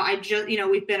 and how I just,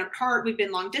 we've been apart, we've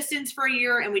been long distance for a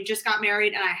year, and we just got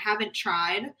married, and I haven't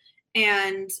tried,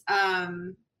 and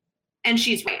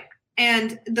she's right.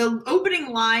 And the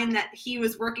opening line that he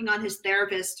was working on his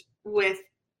therapist with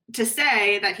to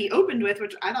say that he opened with,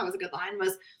 which I thought was a good line,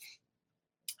 was,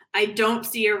 I don't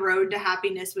see a road to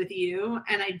happiness with you,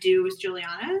 and I do with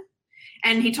Juliana.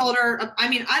 And he told her, I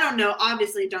mean, I don't know,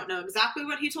 obviously don't know exactly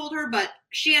what he told her, but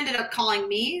she ended up calling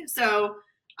me. So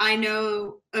I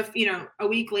know, a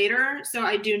week later, so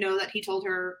I do know that he told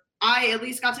her, I at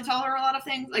least got to tell her a lot of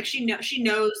things. Like, she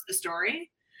knows the story.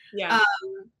 Yeah.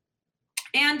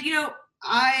 And,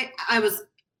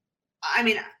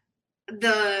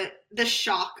 the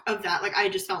shock of that, like, I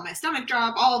just felt my stomach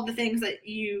drop, all of the things that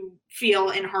you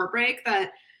feel in heartbreak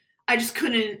that I just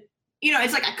couldn't,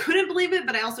 it's like I couldn't believe it,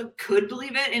 but I also could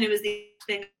believe it. And it was the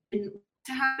thing to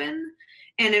happen.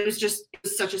 And it was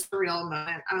such a surreal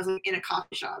moment. I was like in a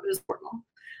coffee shop. It was horrible.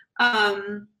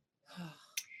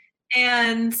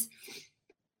 And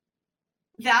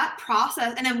that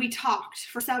process, and then we talked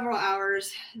for several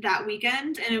hours that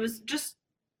weekend, and it was just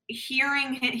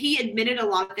hearing him. He admitted a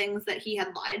lot of things that he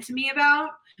had lied to me about,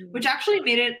 which actually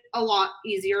made it a lot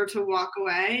easier to walk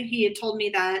away. He had told me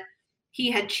that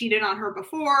he had cheated on her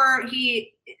before.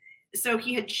 He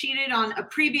had cheated on a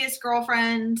previous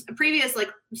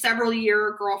like several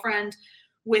year girlfriend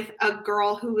with a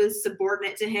girl who was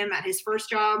subordinate to him at his first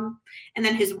job. And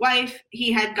then his wife,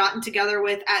 he had gotten together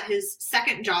with at his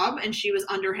second job, and she was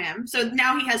under him. So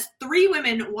now he has 3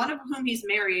 women, one of whom he's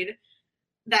married,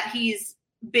 that he's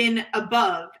been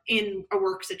above in a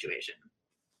work situation.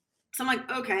 So I'm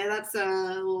like, okay, that's a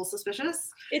little suspicious.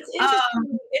 It's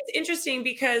interesting. It's interesting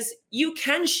because you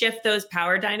can shift those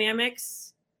power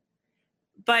dynamics,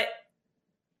 but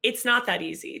it's not that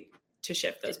easy to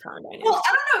shift those power dynamics. Well,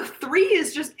 I don't know if 3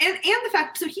 is just, and the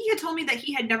fact, so he had told me that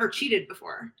he had never cheated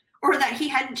before, or that he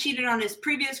hadn't cheated on his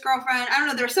previous girlfriend. I don't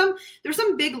know. There's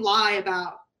some big lie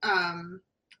about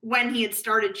when he had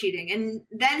started cheating. And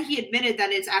then he admitted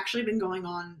that it's actually been going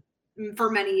on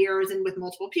for many years and with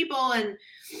multiple people. And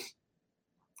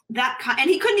and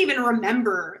he couldn't even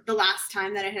remember the last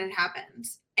time that it had happened.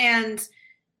 And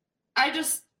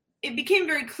it became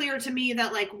very clear to me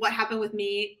that, like, what happened with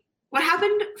me what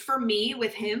happened for me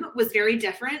with him was very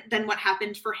different than what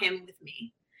happened for him with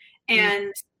me.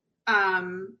 And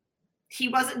he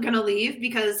wasn't going to leave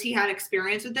because he had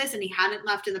experience with this and he hadn't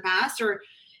left in the past,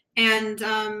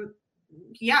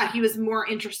 he was more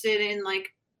interested in like,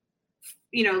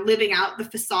 you know, living out the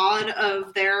facade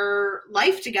of their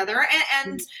life together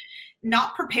and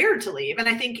not prepared to leave. And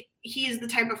I think he's the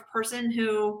type of person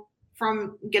who,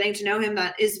 from getting to know him,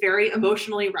 that is very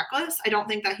emotionally reckless. I don't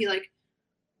think that he like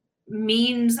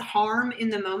means harm in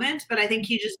the moment, but I think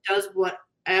he just does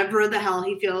whatever the hell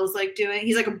he feels like doing.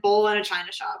 He's like a bull in a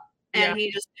china shop, and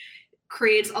he just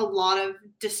creates a lot of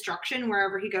destruction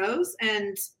wherever he goes.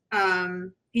 And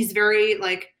he's very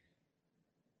like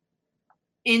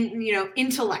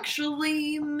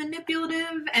intellectually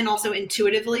manipulative and also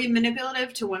intuitively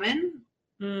manipulative to women.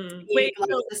 Wait,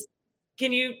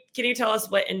 can you tell us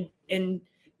what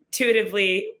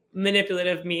intuitively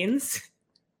manipulative means?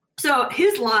 So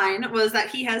his line was that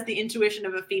he has the intuition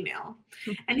of a female,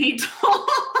 and he told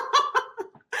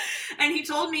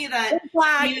me that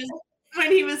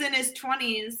when he was in his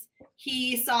 20s,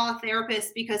 he saw a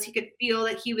therapist because he could feel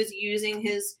that he was using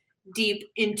his deep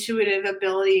intuitive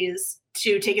abilities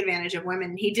to take advantage of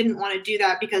women. He didn't want to do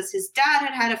that because his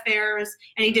dad had affairs,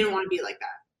 and he didn't want to be like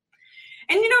that.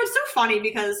 And you know, it's so funny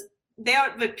because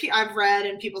I've read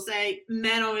and people say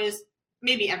men always,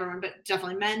 maybe everyone, but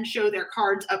definitely men, show their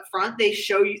cards up front. They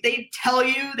tell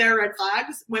you their red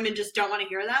flags. Women just don't want to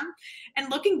hear them.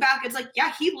 And looking back, it's like,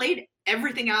 yeah, he laid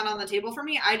everything out on the table for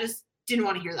me. I just didn't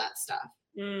want to hear that stuff.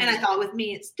 And I thought with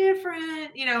me, it's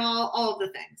different, you know, all of the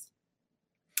things.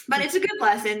 But it's a good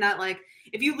lesson that like,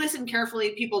 if you listen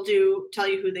carefully, people do tell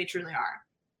you who they truly are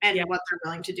and what they're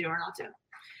willing to do or not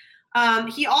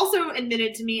do. He also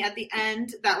admitted to me at the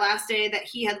end, that last day, that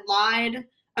he had lied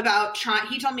about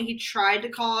he told me he tried to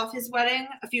call off his wedding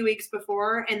a few weeks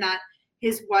before, and that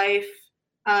his wife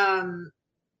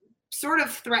sort of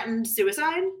threatened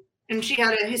suicide, and she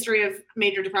had a history of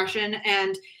major depression,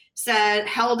 and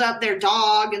held up their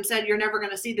dog and said, "You're never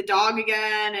going to see the dog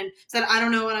again," and said, "I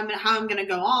don't know how I'm going to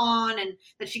go on," and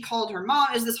that she called her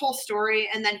mom. Is this whole story.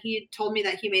 And then he told me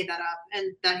that he made that up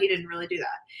and that he didn't really do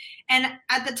that. And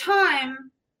at the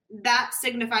time, that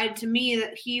signified to me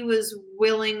that he was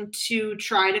willing to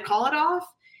try to call it off.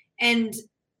 And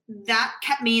that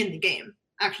kept me in the game,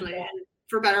 actually,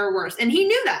 for better or worse. And he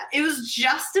knew that. It was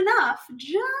just enough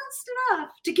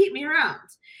to keep me around.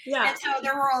 Yeah. And so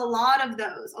there were a lot of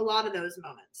those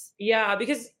moments. Yeah,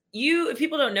 because if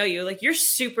people don't know you, like, you're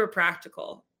super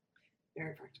practical.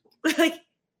 Very practical. Like,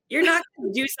 you're not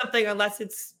going to do something unless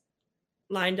it's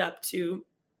lined up to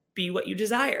be what you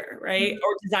desire, right?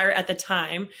 Or desire at the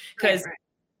time. Because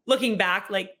looking back,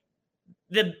 like,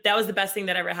 that was the best thing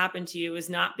that ever happened to you, is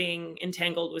not being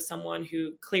entangled with someone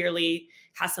who clearly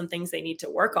has some things they need to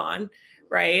work on,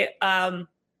 right?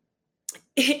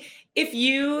 If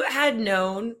you had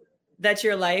known that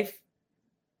your life,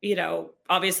 you know,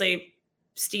 obviously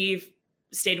Steve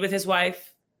stayed with his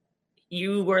wife,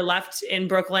 you were left in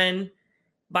Brooklyn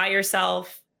by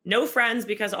yourself, no friends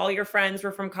because all your friends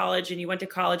were from college and you went to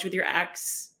college with your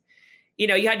ex. You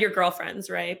know, you had your girlfriends,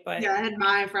 right? But yeah, I had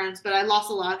my friends, but I lost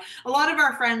a lot. A lot of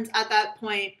our friends at that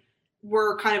point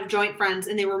were kind of joint friends,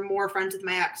 and they were more friends with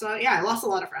my ex. So yeah, I lost a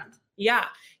lot of friends. Yeah.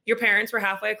 Your parents were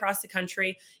halfway across the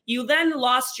country. You then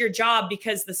lost your job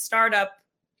because the startup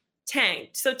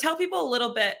tanked. So tell people a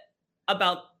little bit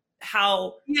about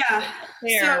how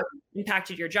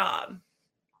impacted your job.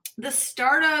 The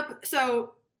startup,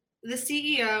 so the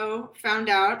CEO found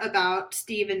out about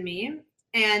Steve and me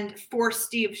and forced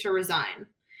Steve to resign.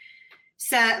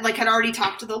 Had already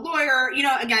talked to the lawyer. You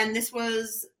know, again, this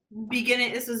was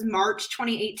March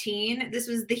 2018. This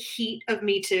was the heat of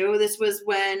Me Too. This was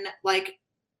when, like,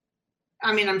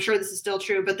 I mean, I'm sure this is still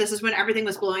true, but this is when everything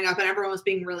was blowing up and everyone was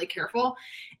being really careful.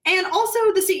 And also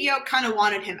the CEO kind of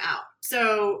wanted him out.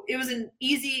 So it was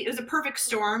a perfect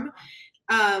storm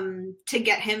to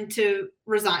get him to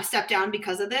step down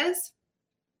because of this.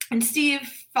 And Steve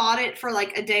fought it for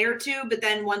like a day or two, but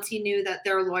then once he knew that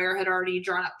their lawyer had already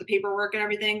drawn up the paperwork and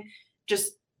everything,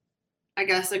 just, I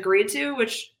guess, agreed to,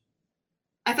 which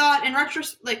I thought in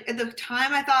retrospect, like at the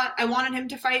time I thought I wanted him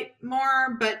to fight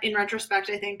more, but in retrospect,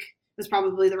 I think was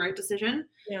probably the right decision.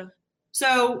 Yeah.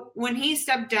 So when he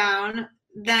stepped down,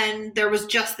 then there was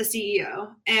just the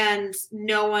CEO and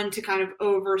no one to kind of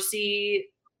oversee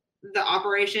the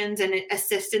operations and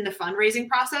assist in the fundraising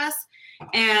process.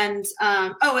 And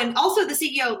and also the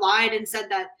CEO lied and said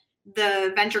that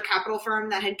the venture capital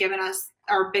firm that had given us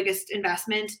our biggest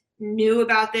investment knew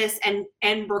about this and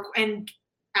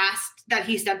asked that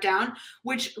he step down,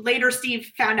 which later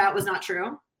Steve found out was not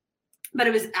true. but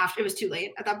it was too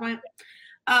late at that point.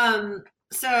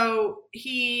 So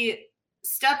he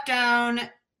stepped down,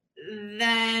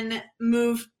 then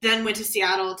went to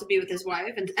Seattle to be with his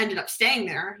wife and ended up staying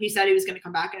there. He said he was going to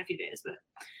come back in a few days,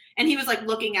 and he was like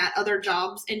looking at other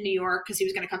jobs in New York because he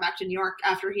was going to come back to New York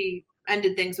after he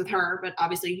ended things with her, but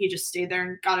obviously he just stayed there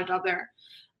and got a job there.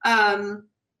 And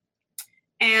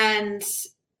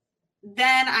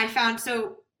then I found,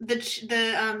 so the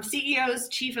CEO's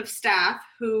chief of staff,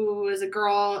 who was a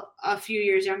girl a few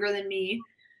years younger than me,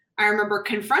 I remember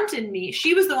confronted me.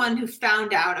 She was the one who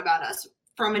found out about us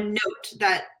from a note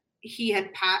that he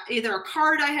had either a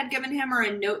card I had given him or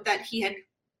a note that he had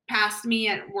passed me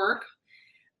at work.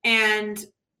 And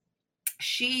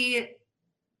she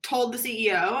told the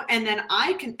CEO, and then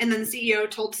the CEO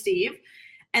told Steve,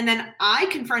 and then I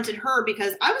confronted her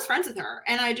because I was friends with her,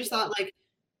 and I just thought, like,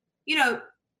 you know,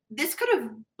 this could have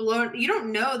blown. You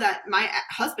don't know that my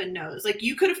husband knows. Like,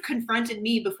 you could have confronted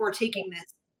me before taking this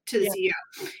to the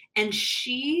CEO. And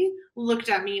she looked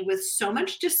at me with so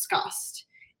much disgust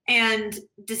and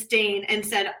disdain and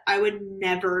said, I would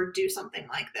never do something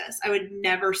like this. I would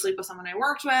never sleep with someone I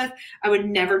worked with. I would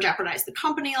never jeopardize the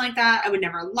company like that. I would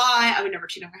never lie. I would never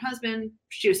cheat on my husband.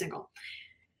 She was single.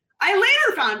 I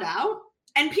later found out,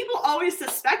 and people always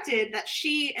suspected that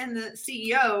she and the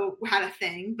CEO had a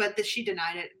thing, but that she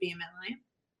denied it vehemently.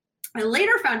 I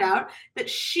later found out that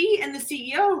she and the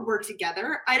CEO were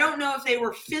together. I don't know if they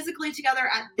were physically together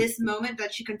at this moment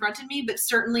that she confronted me, but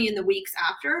certainly in the weeks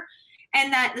after.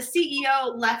 And that the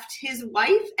CEO left his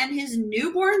wife and his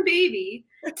newborn baby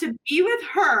to be with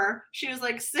her. She was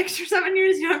like 6 or 7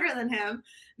 years younger than him.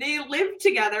 They lived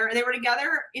together. They were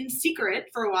together in secret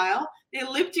for a while. They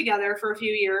lived together for a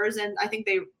few years, and I think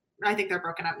they're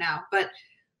broken up now. But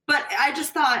I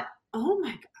just thought, oh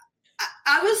my God,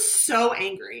 I was so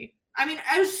angry. I mean,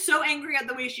 I was so angry at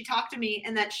the way she talked to me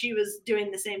and that she was doing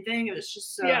the same thing. It was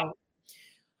just so. Yeah.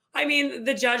 I mean,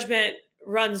 the judgment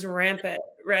runs rampant,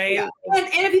 right? Yeah. And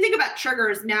if you think about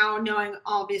triggers now, knowing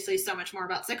obviously so much more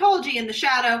about psychology and the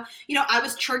shadow, you know, I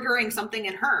was triggering something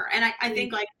in her. And I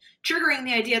think like triggering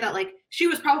the idea that like she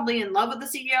was probably in love with the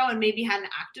CEO and maybe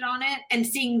hadn't acted on it, and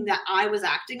seeing that I was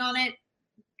acting on it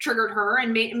triggered her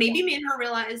and maybe made her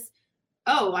realize,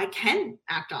 oh, I can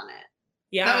act on it.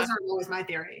 Yeah. That was always my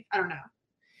theory. I don't know.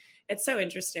 It's so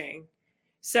interesting.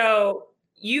 So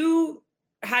you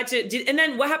had to, and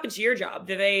then what happened to your job?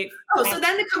 So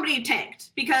then the company tanked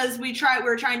because we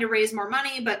were trying to raise more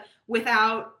money, but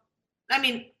without, I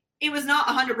mean, it was not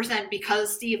 100%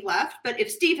 because Steve left, but if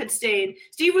Steve had stayed,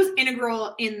 Steve was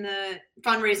integral in the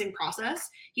fundraising process.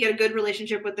 He had a good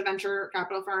relationship with the venture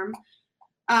capital firm.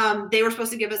 They were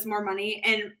supposed to give us more money,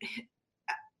 and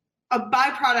a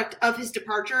byproduct of his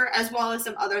departure, as well as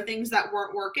some other things that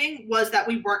weren't working, was that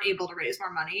we weren't able to raise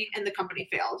more money and the company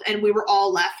failed. And we were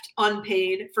all left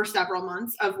unpaid for several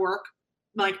months of work.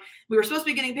 Like, we were supposed to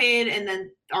be getting paid, and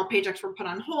then our paychecks were put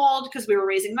on hold because we were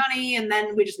raising money, and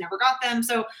then we just never got them.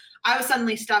 So I was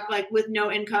suddenly stuck like with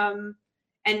no income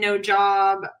and no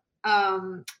job,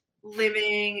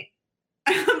 living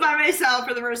by myself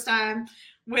for the first time,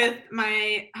 with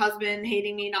my husband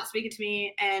hating me, not speaking to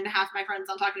me, and half my friends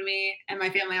not talking to me, and my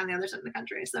family on the other side of the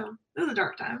country. So it was a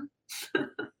dark time.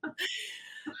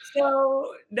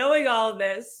 So knowing all of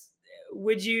this,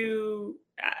 would you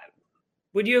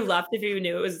have left if you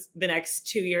knew it was the next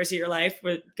 2 years of your life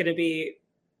were going to be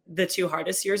the 2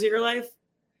 hardest years of your life?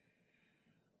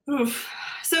 Oof.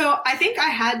 So I think I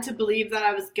had to believe that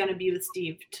I was going to be with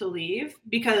Steve to leave,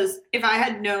 because if I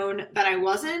had known that I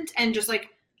wasn't, and just like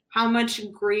how much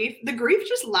the grief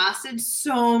just lasted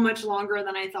so much longer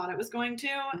than I thought it was going to.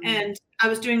 Mm-hmm. And I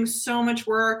was doing so much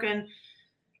work, and,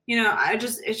 you know, it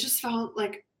just felt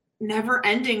like never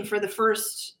ending for the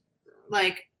first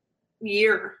like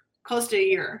year, close to a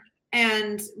year,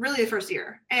 and really the first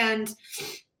year. And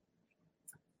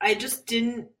I just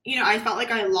didn't, you know, I felt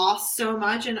like I lost so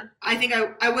much, and I think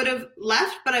I would have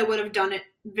left, but I would have done it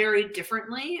very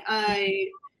differently. I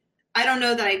don't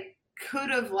know that I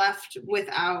could have left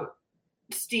without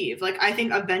Steve. Like, I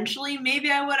think eventually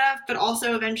maybe I would have, but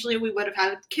also eventually we would have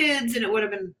had kids, and it would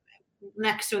have been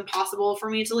next to impossible for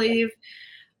me to leave.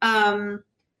 And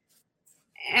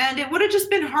it would have just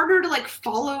been harder to like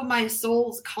follow my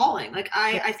soul's calling. Like,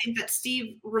 I think that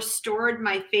Steve restored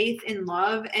my faith in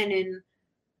love, and in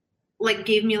like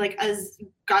gave me like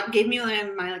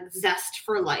my like zest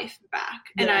for life back.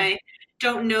 Yeah. And I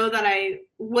don't know that I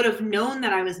would have known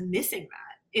that I was missing that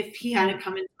if he hadn't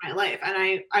come into my life.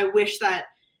 And I wish that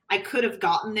I could have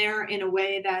gotten there in a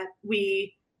way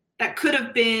that could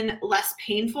have been less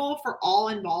painful for all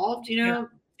involved, you know,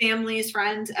 families,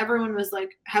 friends, everyone was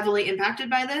like heavily impacted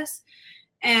by this.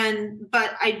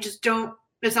 But I just don't,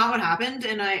 that's not what happened.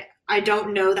 And I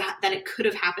don't know that it could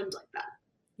have happened like that.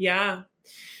 Yeah.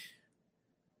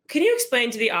 Can you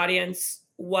explain to the audience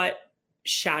what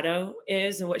shadow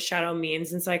is and what shadow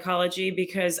means in psychology?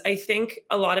 Because I think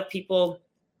a lot of people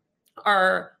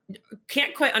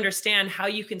can't quite understand how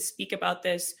you can speak about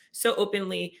this so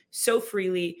openly, so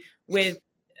freely with,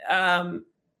 and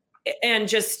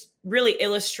just really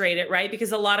illustrate it, right?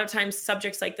 Because a lot of times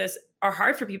subjects like this are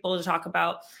hard for people to talk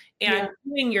about, and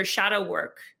doing your shadow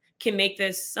work can make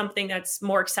this something that's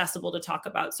more accessible to talk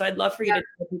about. So I'd love for you to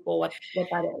tell people what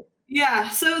that is. Yeah,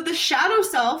 so the shadow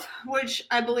self, which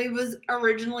I believe was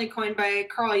originally coined by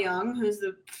Carl Jung, who's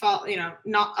the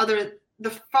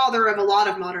father of a lot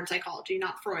of modern psychology,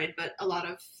 not Freud, but a lot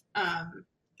of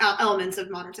elements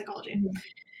of modern psychology,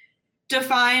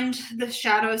 defined the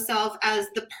shadow self as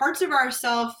the parts of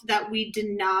ourself that we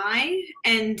deny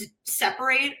and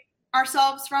separate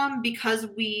ourselves from because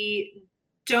we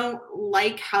don't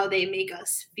like how they make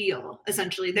us feel.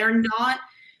 Essentially, they're not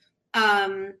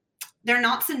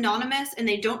synonymous, and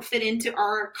they don't fit into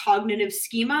our cognitive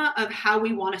schema of how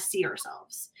we want to see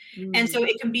ourselves. And so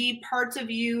it can be parts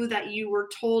of you that you were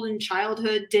told in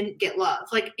childhood didn't get love.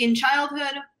 Like in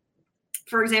childhood,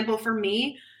 for example, for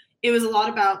me, it was a lot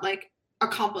about like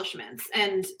accomplishments.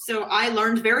 And so I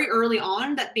learned very early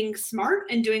on that being smart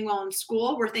and doing well in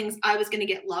school were things I was going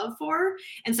to get love for.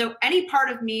 And so any part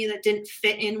of me that didn't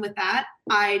fit in with that,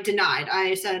 I denied.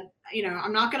 I said,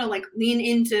 I'm not going to like lean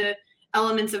into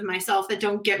elements of myself that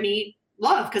don't get me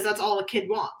love, because that's all a kid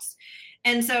wants.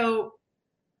 And so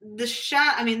the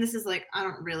shadow, this is like, I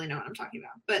don't really know what I'm talking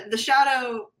about, but the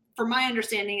shadow, from my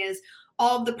understanding, is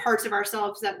all of the parts of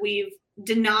ourselves that we've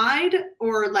denied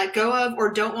or let go of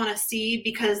or don't want to see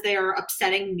because they are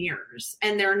upsetting mirrors,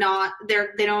 and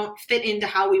they don't fit into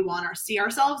how we want to see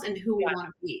ourselves and who we want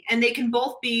to be. And they can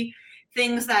both be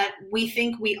things that we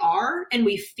think we are and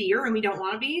we fear and we don't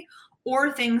want to be,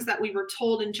 or things that we were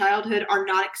told in childhood are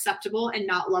not acceptable and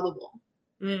not lovable.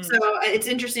 So it's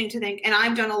interesting to think, and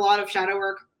I've done a lot of shadow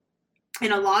work,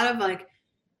 and a lot of like a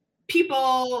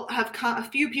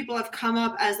few people have come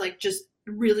up as like just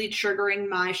really triggering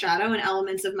my shadow and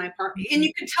elements of my part. And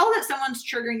you can tell that someone's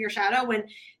triggering your shadow when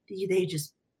they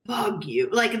just bug you,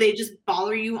 like they just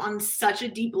bother you on such a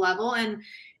deep level, and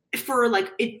for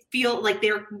like it feel like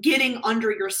they're getting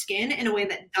under your skin in a way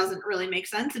that doesn't really make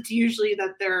sense. It's usually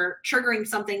that they're triggering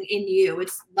something in you.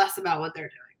 It's less about what they're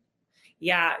doing.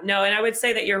 Yeah, no, and I would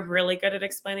say that you're really good at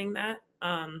explaining that.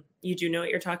 You do know what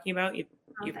you're talking about.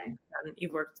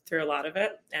 You've worked through a lot of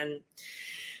it, and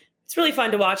it's really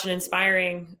fun to watch and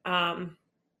inspiring.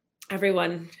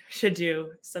 Everyone should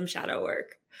do some shadow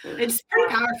work. It's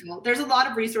pretty powerful. There's a lot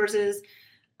of resources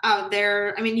out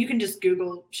there. You can just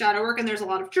Google shadow work, and there's a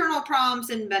lot of journal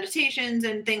prompts and meditations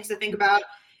and things to think about.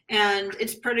 And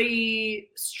it's pretty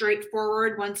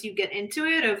straightforward once you get into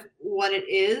it of what it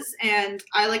is. And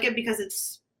I like it because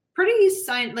it's pretty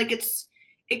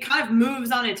it kind of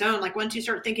moves on its own. Like once you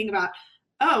start thinking about,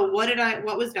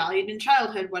 what was valued in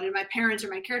childhood? What did my parents or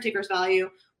my caretakers value?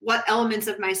 What elements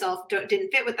of myself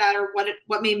didn't fit with that, or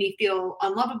what made me feel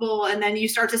unlovable? And then you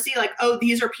start to see like,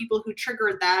 these are people who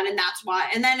triggered that, and that's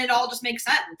why. And then it all just makes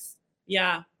sense.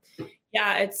 Yeah.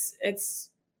 It's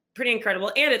pretty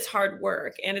incredible, and it's hard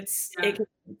work, and it can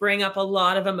bring up a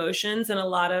lot of emotions and a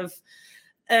lot of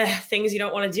things you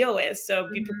don't want to deal with. So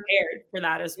be prepared for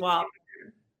that as well.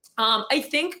 I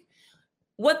think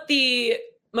what the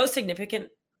most significant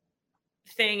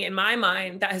thing in my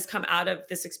mind that has come out of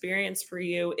this experience for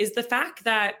you is the fact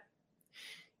that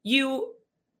you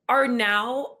are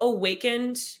now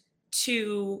awakened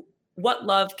to what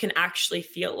love can actually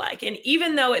feel like. And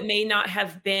even though it may not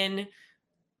have been,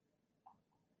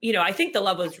 I think the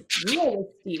love was real with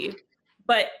Steve,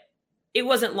 but it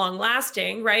wasn't long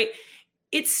lasting, right?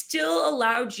 It still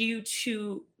allowed you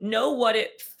to know what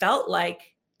it felt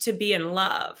like to be in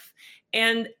love.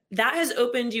 And that has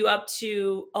opened you up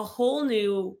to a whole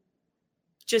new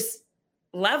just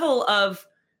level of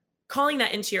calling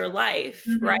that into your life,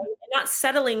 right? And not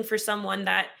settling for someone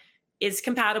that is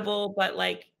compatible, but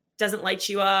like doesn't light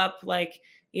you up, like,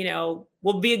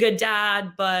 will be a good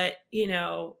dad, but, you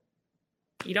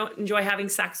don't enjoy having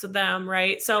sex with them,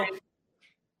 right? So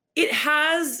it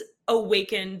has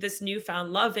awakened this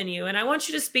newfound love in you. And I want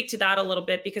you to speak to that a little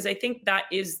bit, because I think that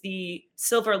is the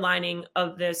silver lining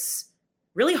of this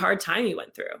really hard time you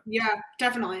went through. Yeah,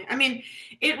 definitely.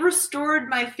 It restored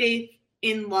my faith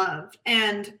in love,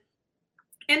 and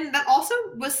that also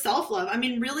was self-love.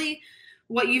 Really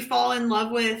what you fall in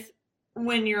love with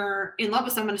when you're in love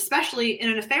with someone, especially in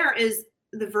an affair, is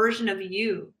the version of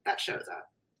you that shows up.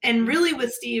 And really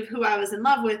with Steve, who I was in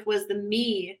love with was the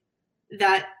me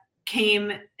that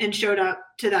came and showed up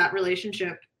to that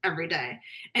relationship every day,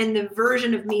 and the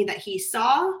version of me that he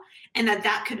saw, and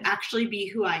that could actually be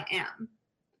who I am.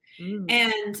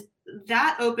 And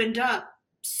that opened up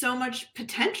so much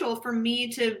potential for me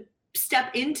to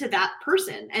step into that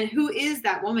person, and who is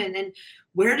that woman, and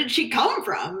where did she come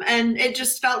from? And it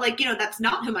just felt like, that's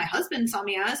not who my husband saw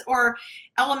me as, or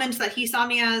elements that he saw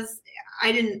me as.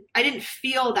 I didn't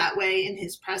feel that way in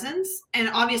his presence. And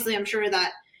obviously I'm sure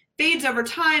that fades over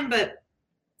time, but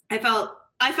I felt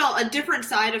a different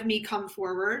side of me come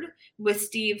forward with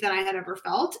Steve than I had ever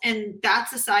felt. And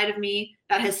that's a side of me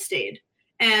that has stayed.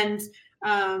 And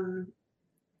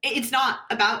it's not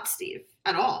about Steve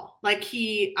at all. Like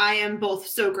I am both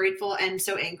so grateful and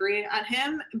so angry at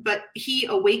him, but he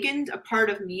awakened a part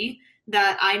of me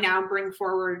that I now bring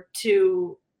forward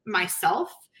to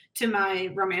myself, to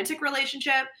my romantic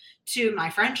relationship, to my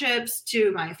friendships,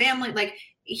 to my family. Like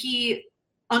he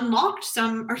unlocked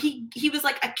he was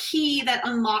like a key that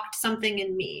unlocked something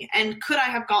in me. And could I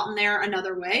have gotten there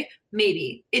another way?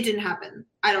 Maybe. It didn't happen.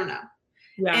 I don't know.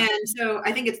 Yeah. And so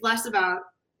I think it's less about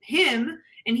him,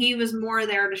 and he was more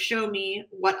there to show me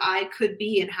what I could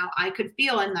be and how I could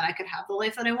feel, and that I could have the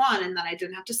life that I want, and that I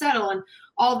didn't have to settle, and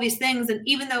all these things. And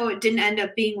even though it didn't end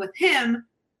up being with him,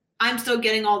 I'm still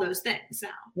getting all those things now.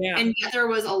 Yeah. And yet there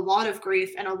was a lot of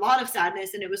grief and a lot of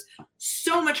sadness, and it was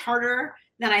so much harder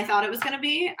than I thought it was going to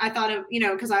be. I thought it,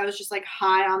 because I was just like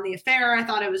high on the affair. I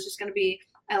thought it was just going to be,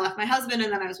 I left my husband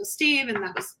and then I was with Steve, and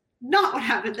that was not what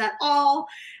happened at all.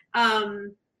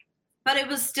 But it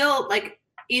was still like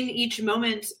in each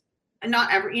moment,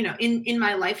 not every, in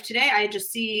my life today, I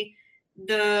just see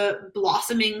the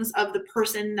blossomings of the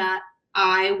person that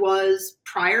I was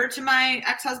prior to my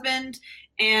ex-husband,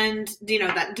 and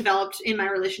that developed in my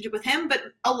relationship with him. But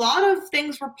a lot of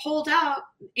things were pulled out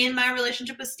in my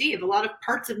relationship with Steve, a lot of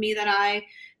parts of me that I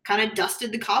kind of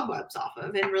dusted the cobwebs off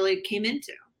of and really came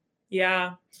into.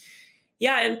 Yeah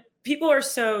And people are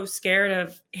so scared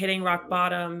of hitting rock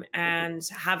bottom and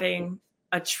having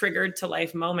a triggered to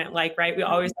life moment, right? We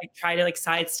always try to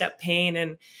sidestep pain.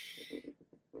 And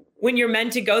when you're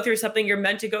meant to go through something, you're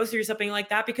meant to go through something like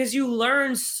that, because you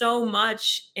learn so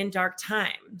much in dark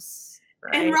times.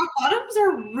 Right? And rock bottoms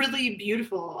are really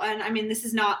beautiful. And I mean, this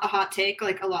is not a hot take.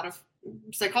 Like a lot of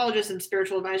psychologists and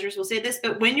spiritual advisors will say this,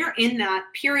 but when you're in that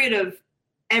period of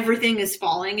everything is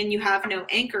falling and you have no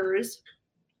anchors,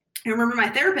 I remember my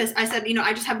therapist, I said,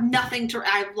 I just have nothing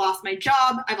I've lost my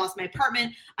job. I've lost my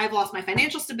apartment. I've lost my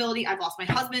financial stability. I've lost my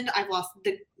husband. I've lost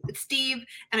Steve,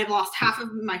 and I've lost half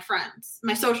of my friends,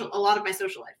 a lot of my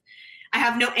social life. I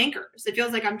have no anchors. It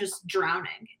feels like I'm just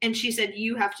drowning. And she said,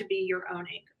 you have to be your own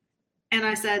anchor. And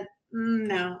I said,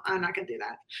 no, I'm not going to do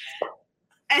that.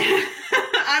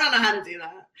 I don't know how to do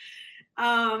that.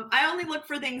 I only look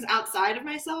for things outside of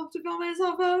myself to fill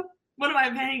myself up. What am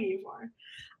I paying you for?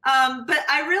 But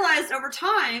I realized over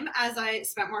time, as I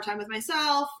spent more time with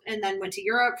myself and then went to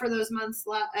Europe for those months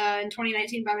in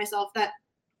 2019 by myself, that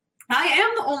I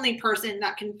am the only person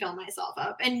that can fill myself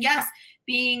up. And yes,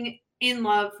 being in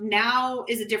love now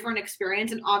is a different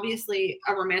experience. And obviously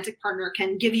a romantic partner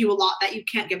can give you a lot that you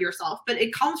can't give yourself, but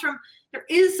it comes from, there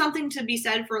is something to be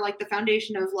said for the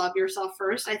foundation of love yourself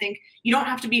first. I think you don't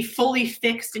have to be fully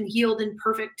fixed and healed and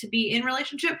perfect to be in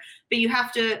relationship, but you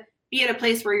have to be at a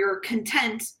place where you're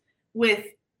content with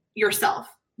yourself,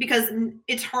 because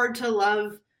it's hard to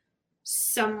love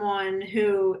someone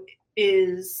who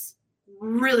is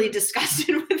really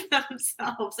disgusted with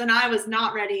themselves. And I was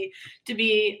not ready to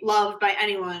be loved by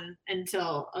anyone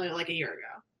until a year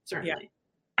ago, certainly.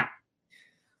 Yeah.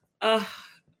 Oh,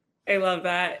 I love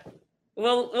that.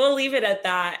 We'll leave it at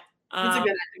that. That's a good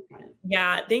ending point.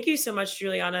 Yeah. Thank you so much,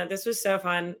 Juliana. This was so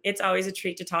fun. It's always a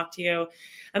treat to talk to you.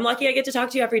 I'm lucky I get to talk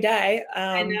to you every day.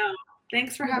 I know.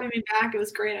 Thanks for having me back. It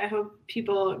was great. I hope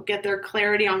people get their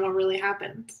clarity on what really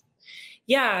happened.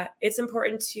 Yeah, it's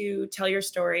important to tell your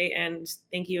story. And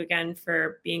thank you again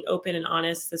for being open and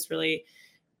honest. This really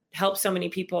helps so many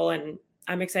people. And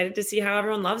I'm excited to see how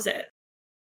everyone loves it.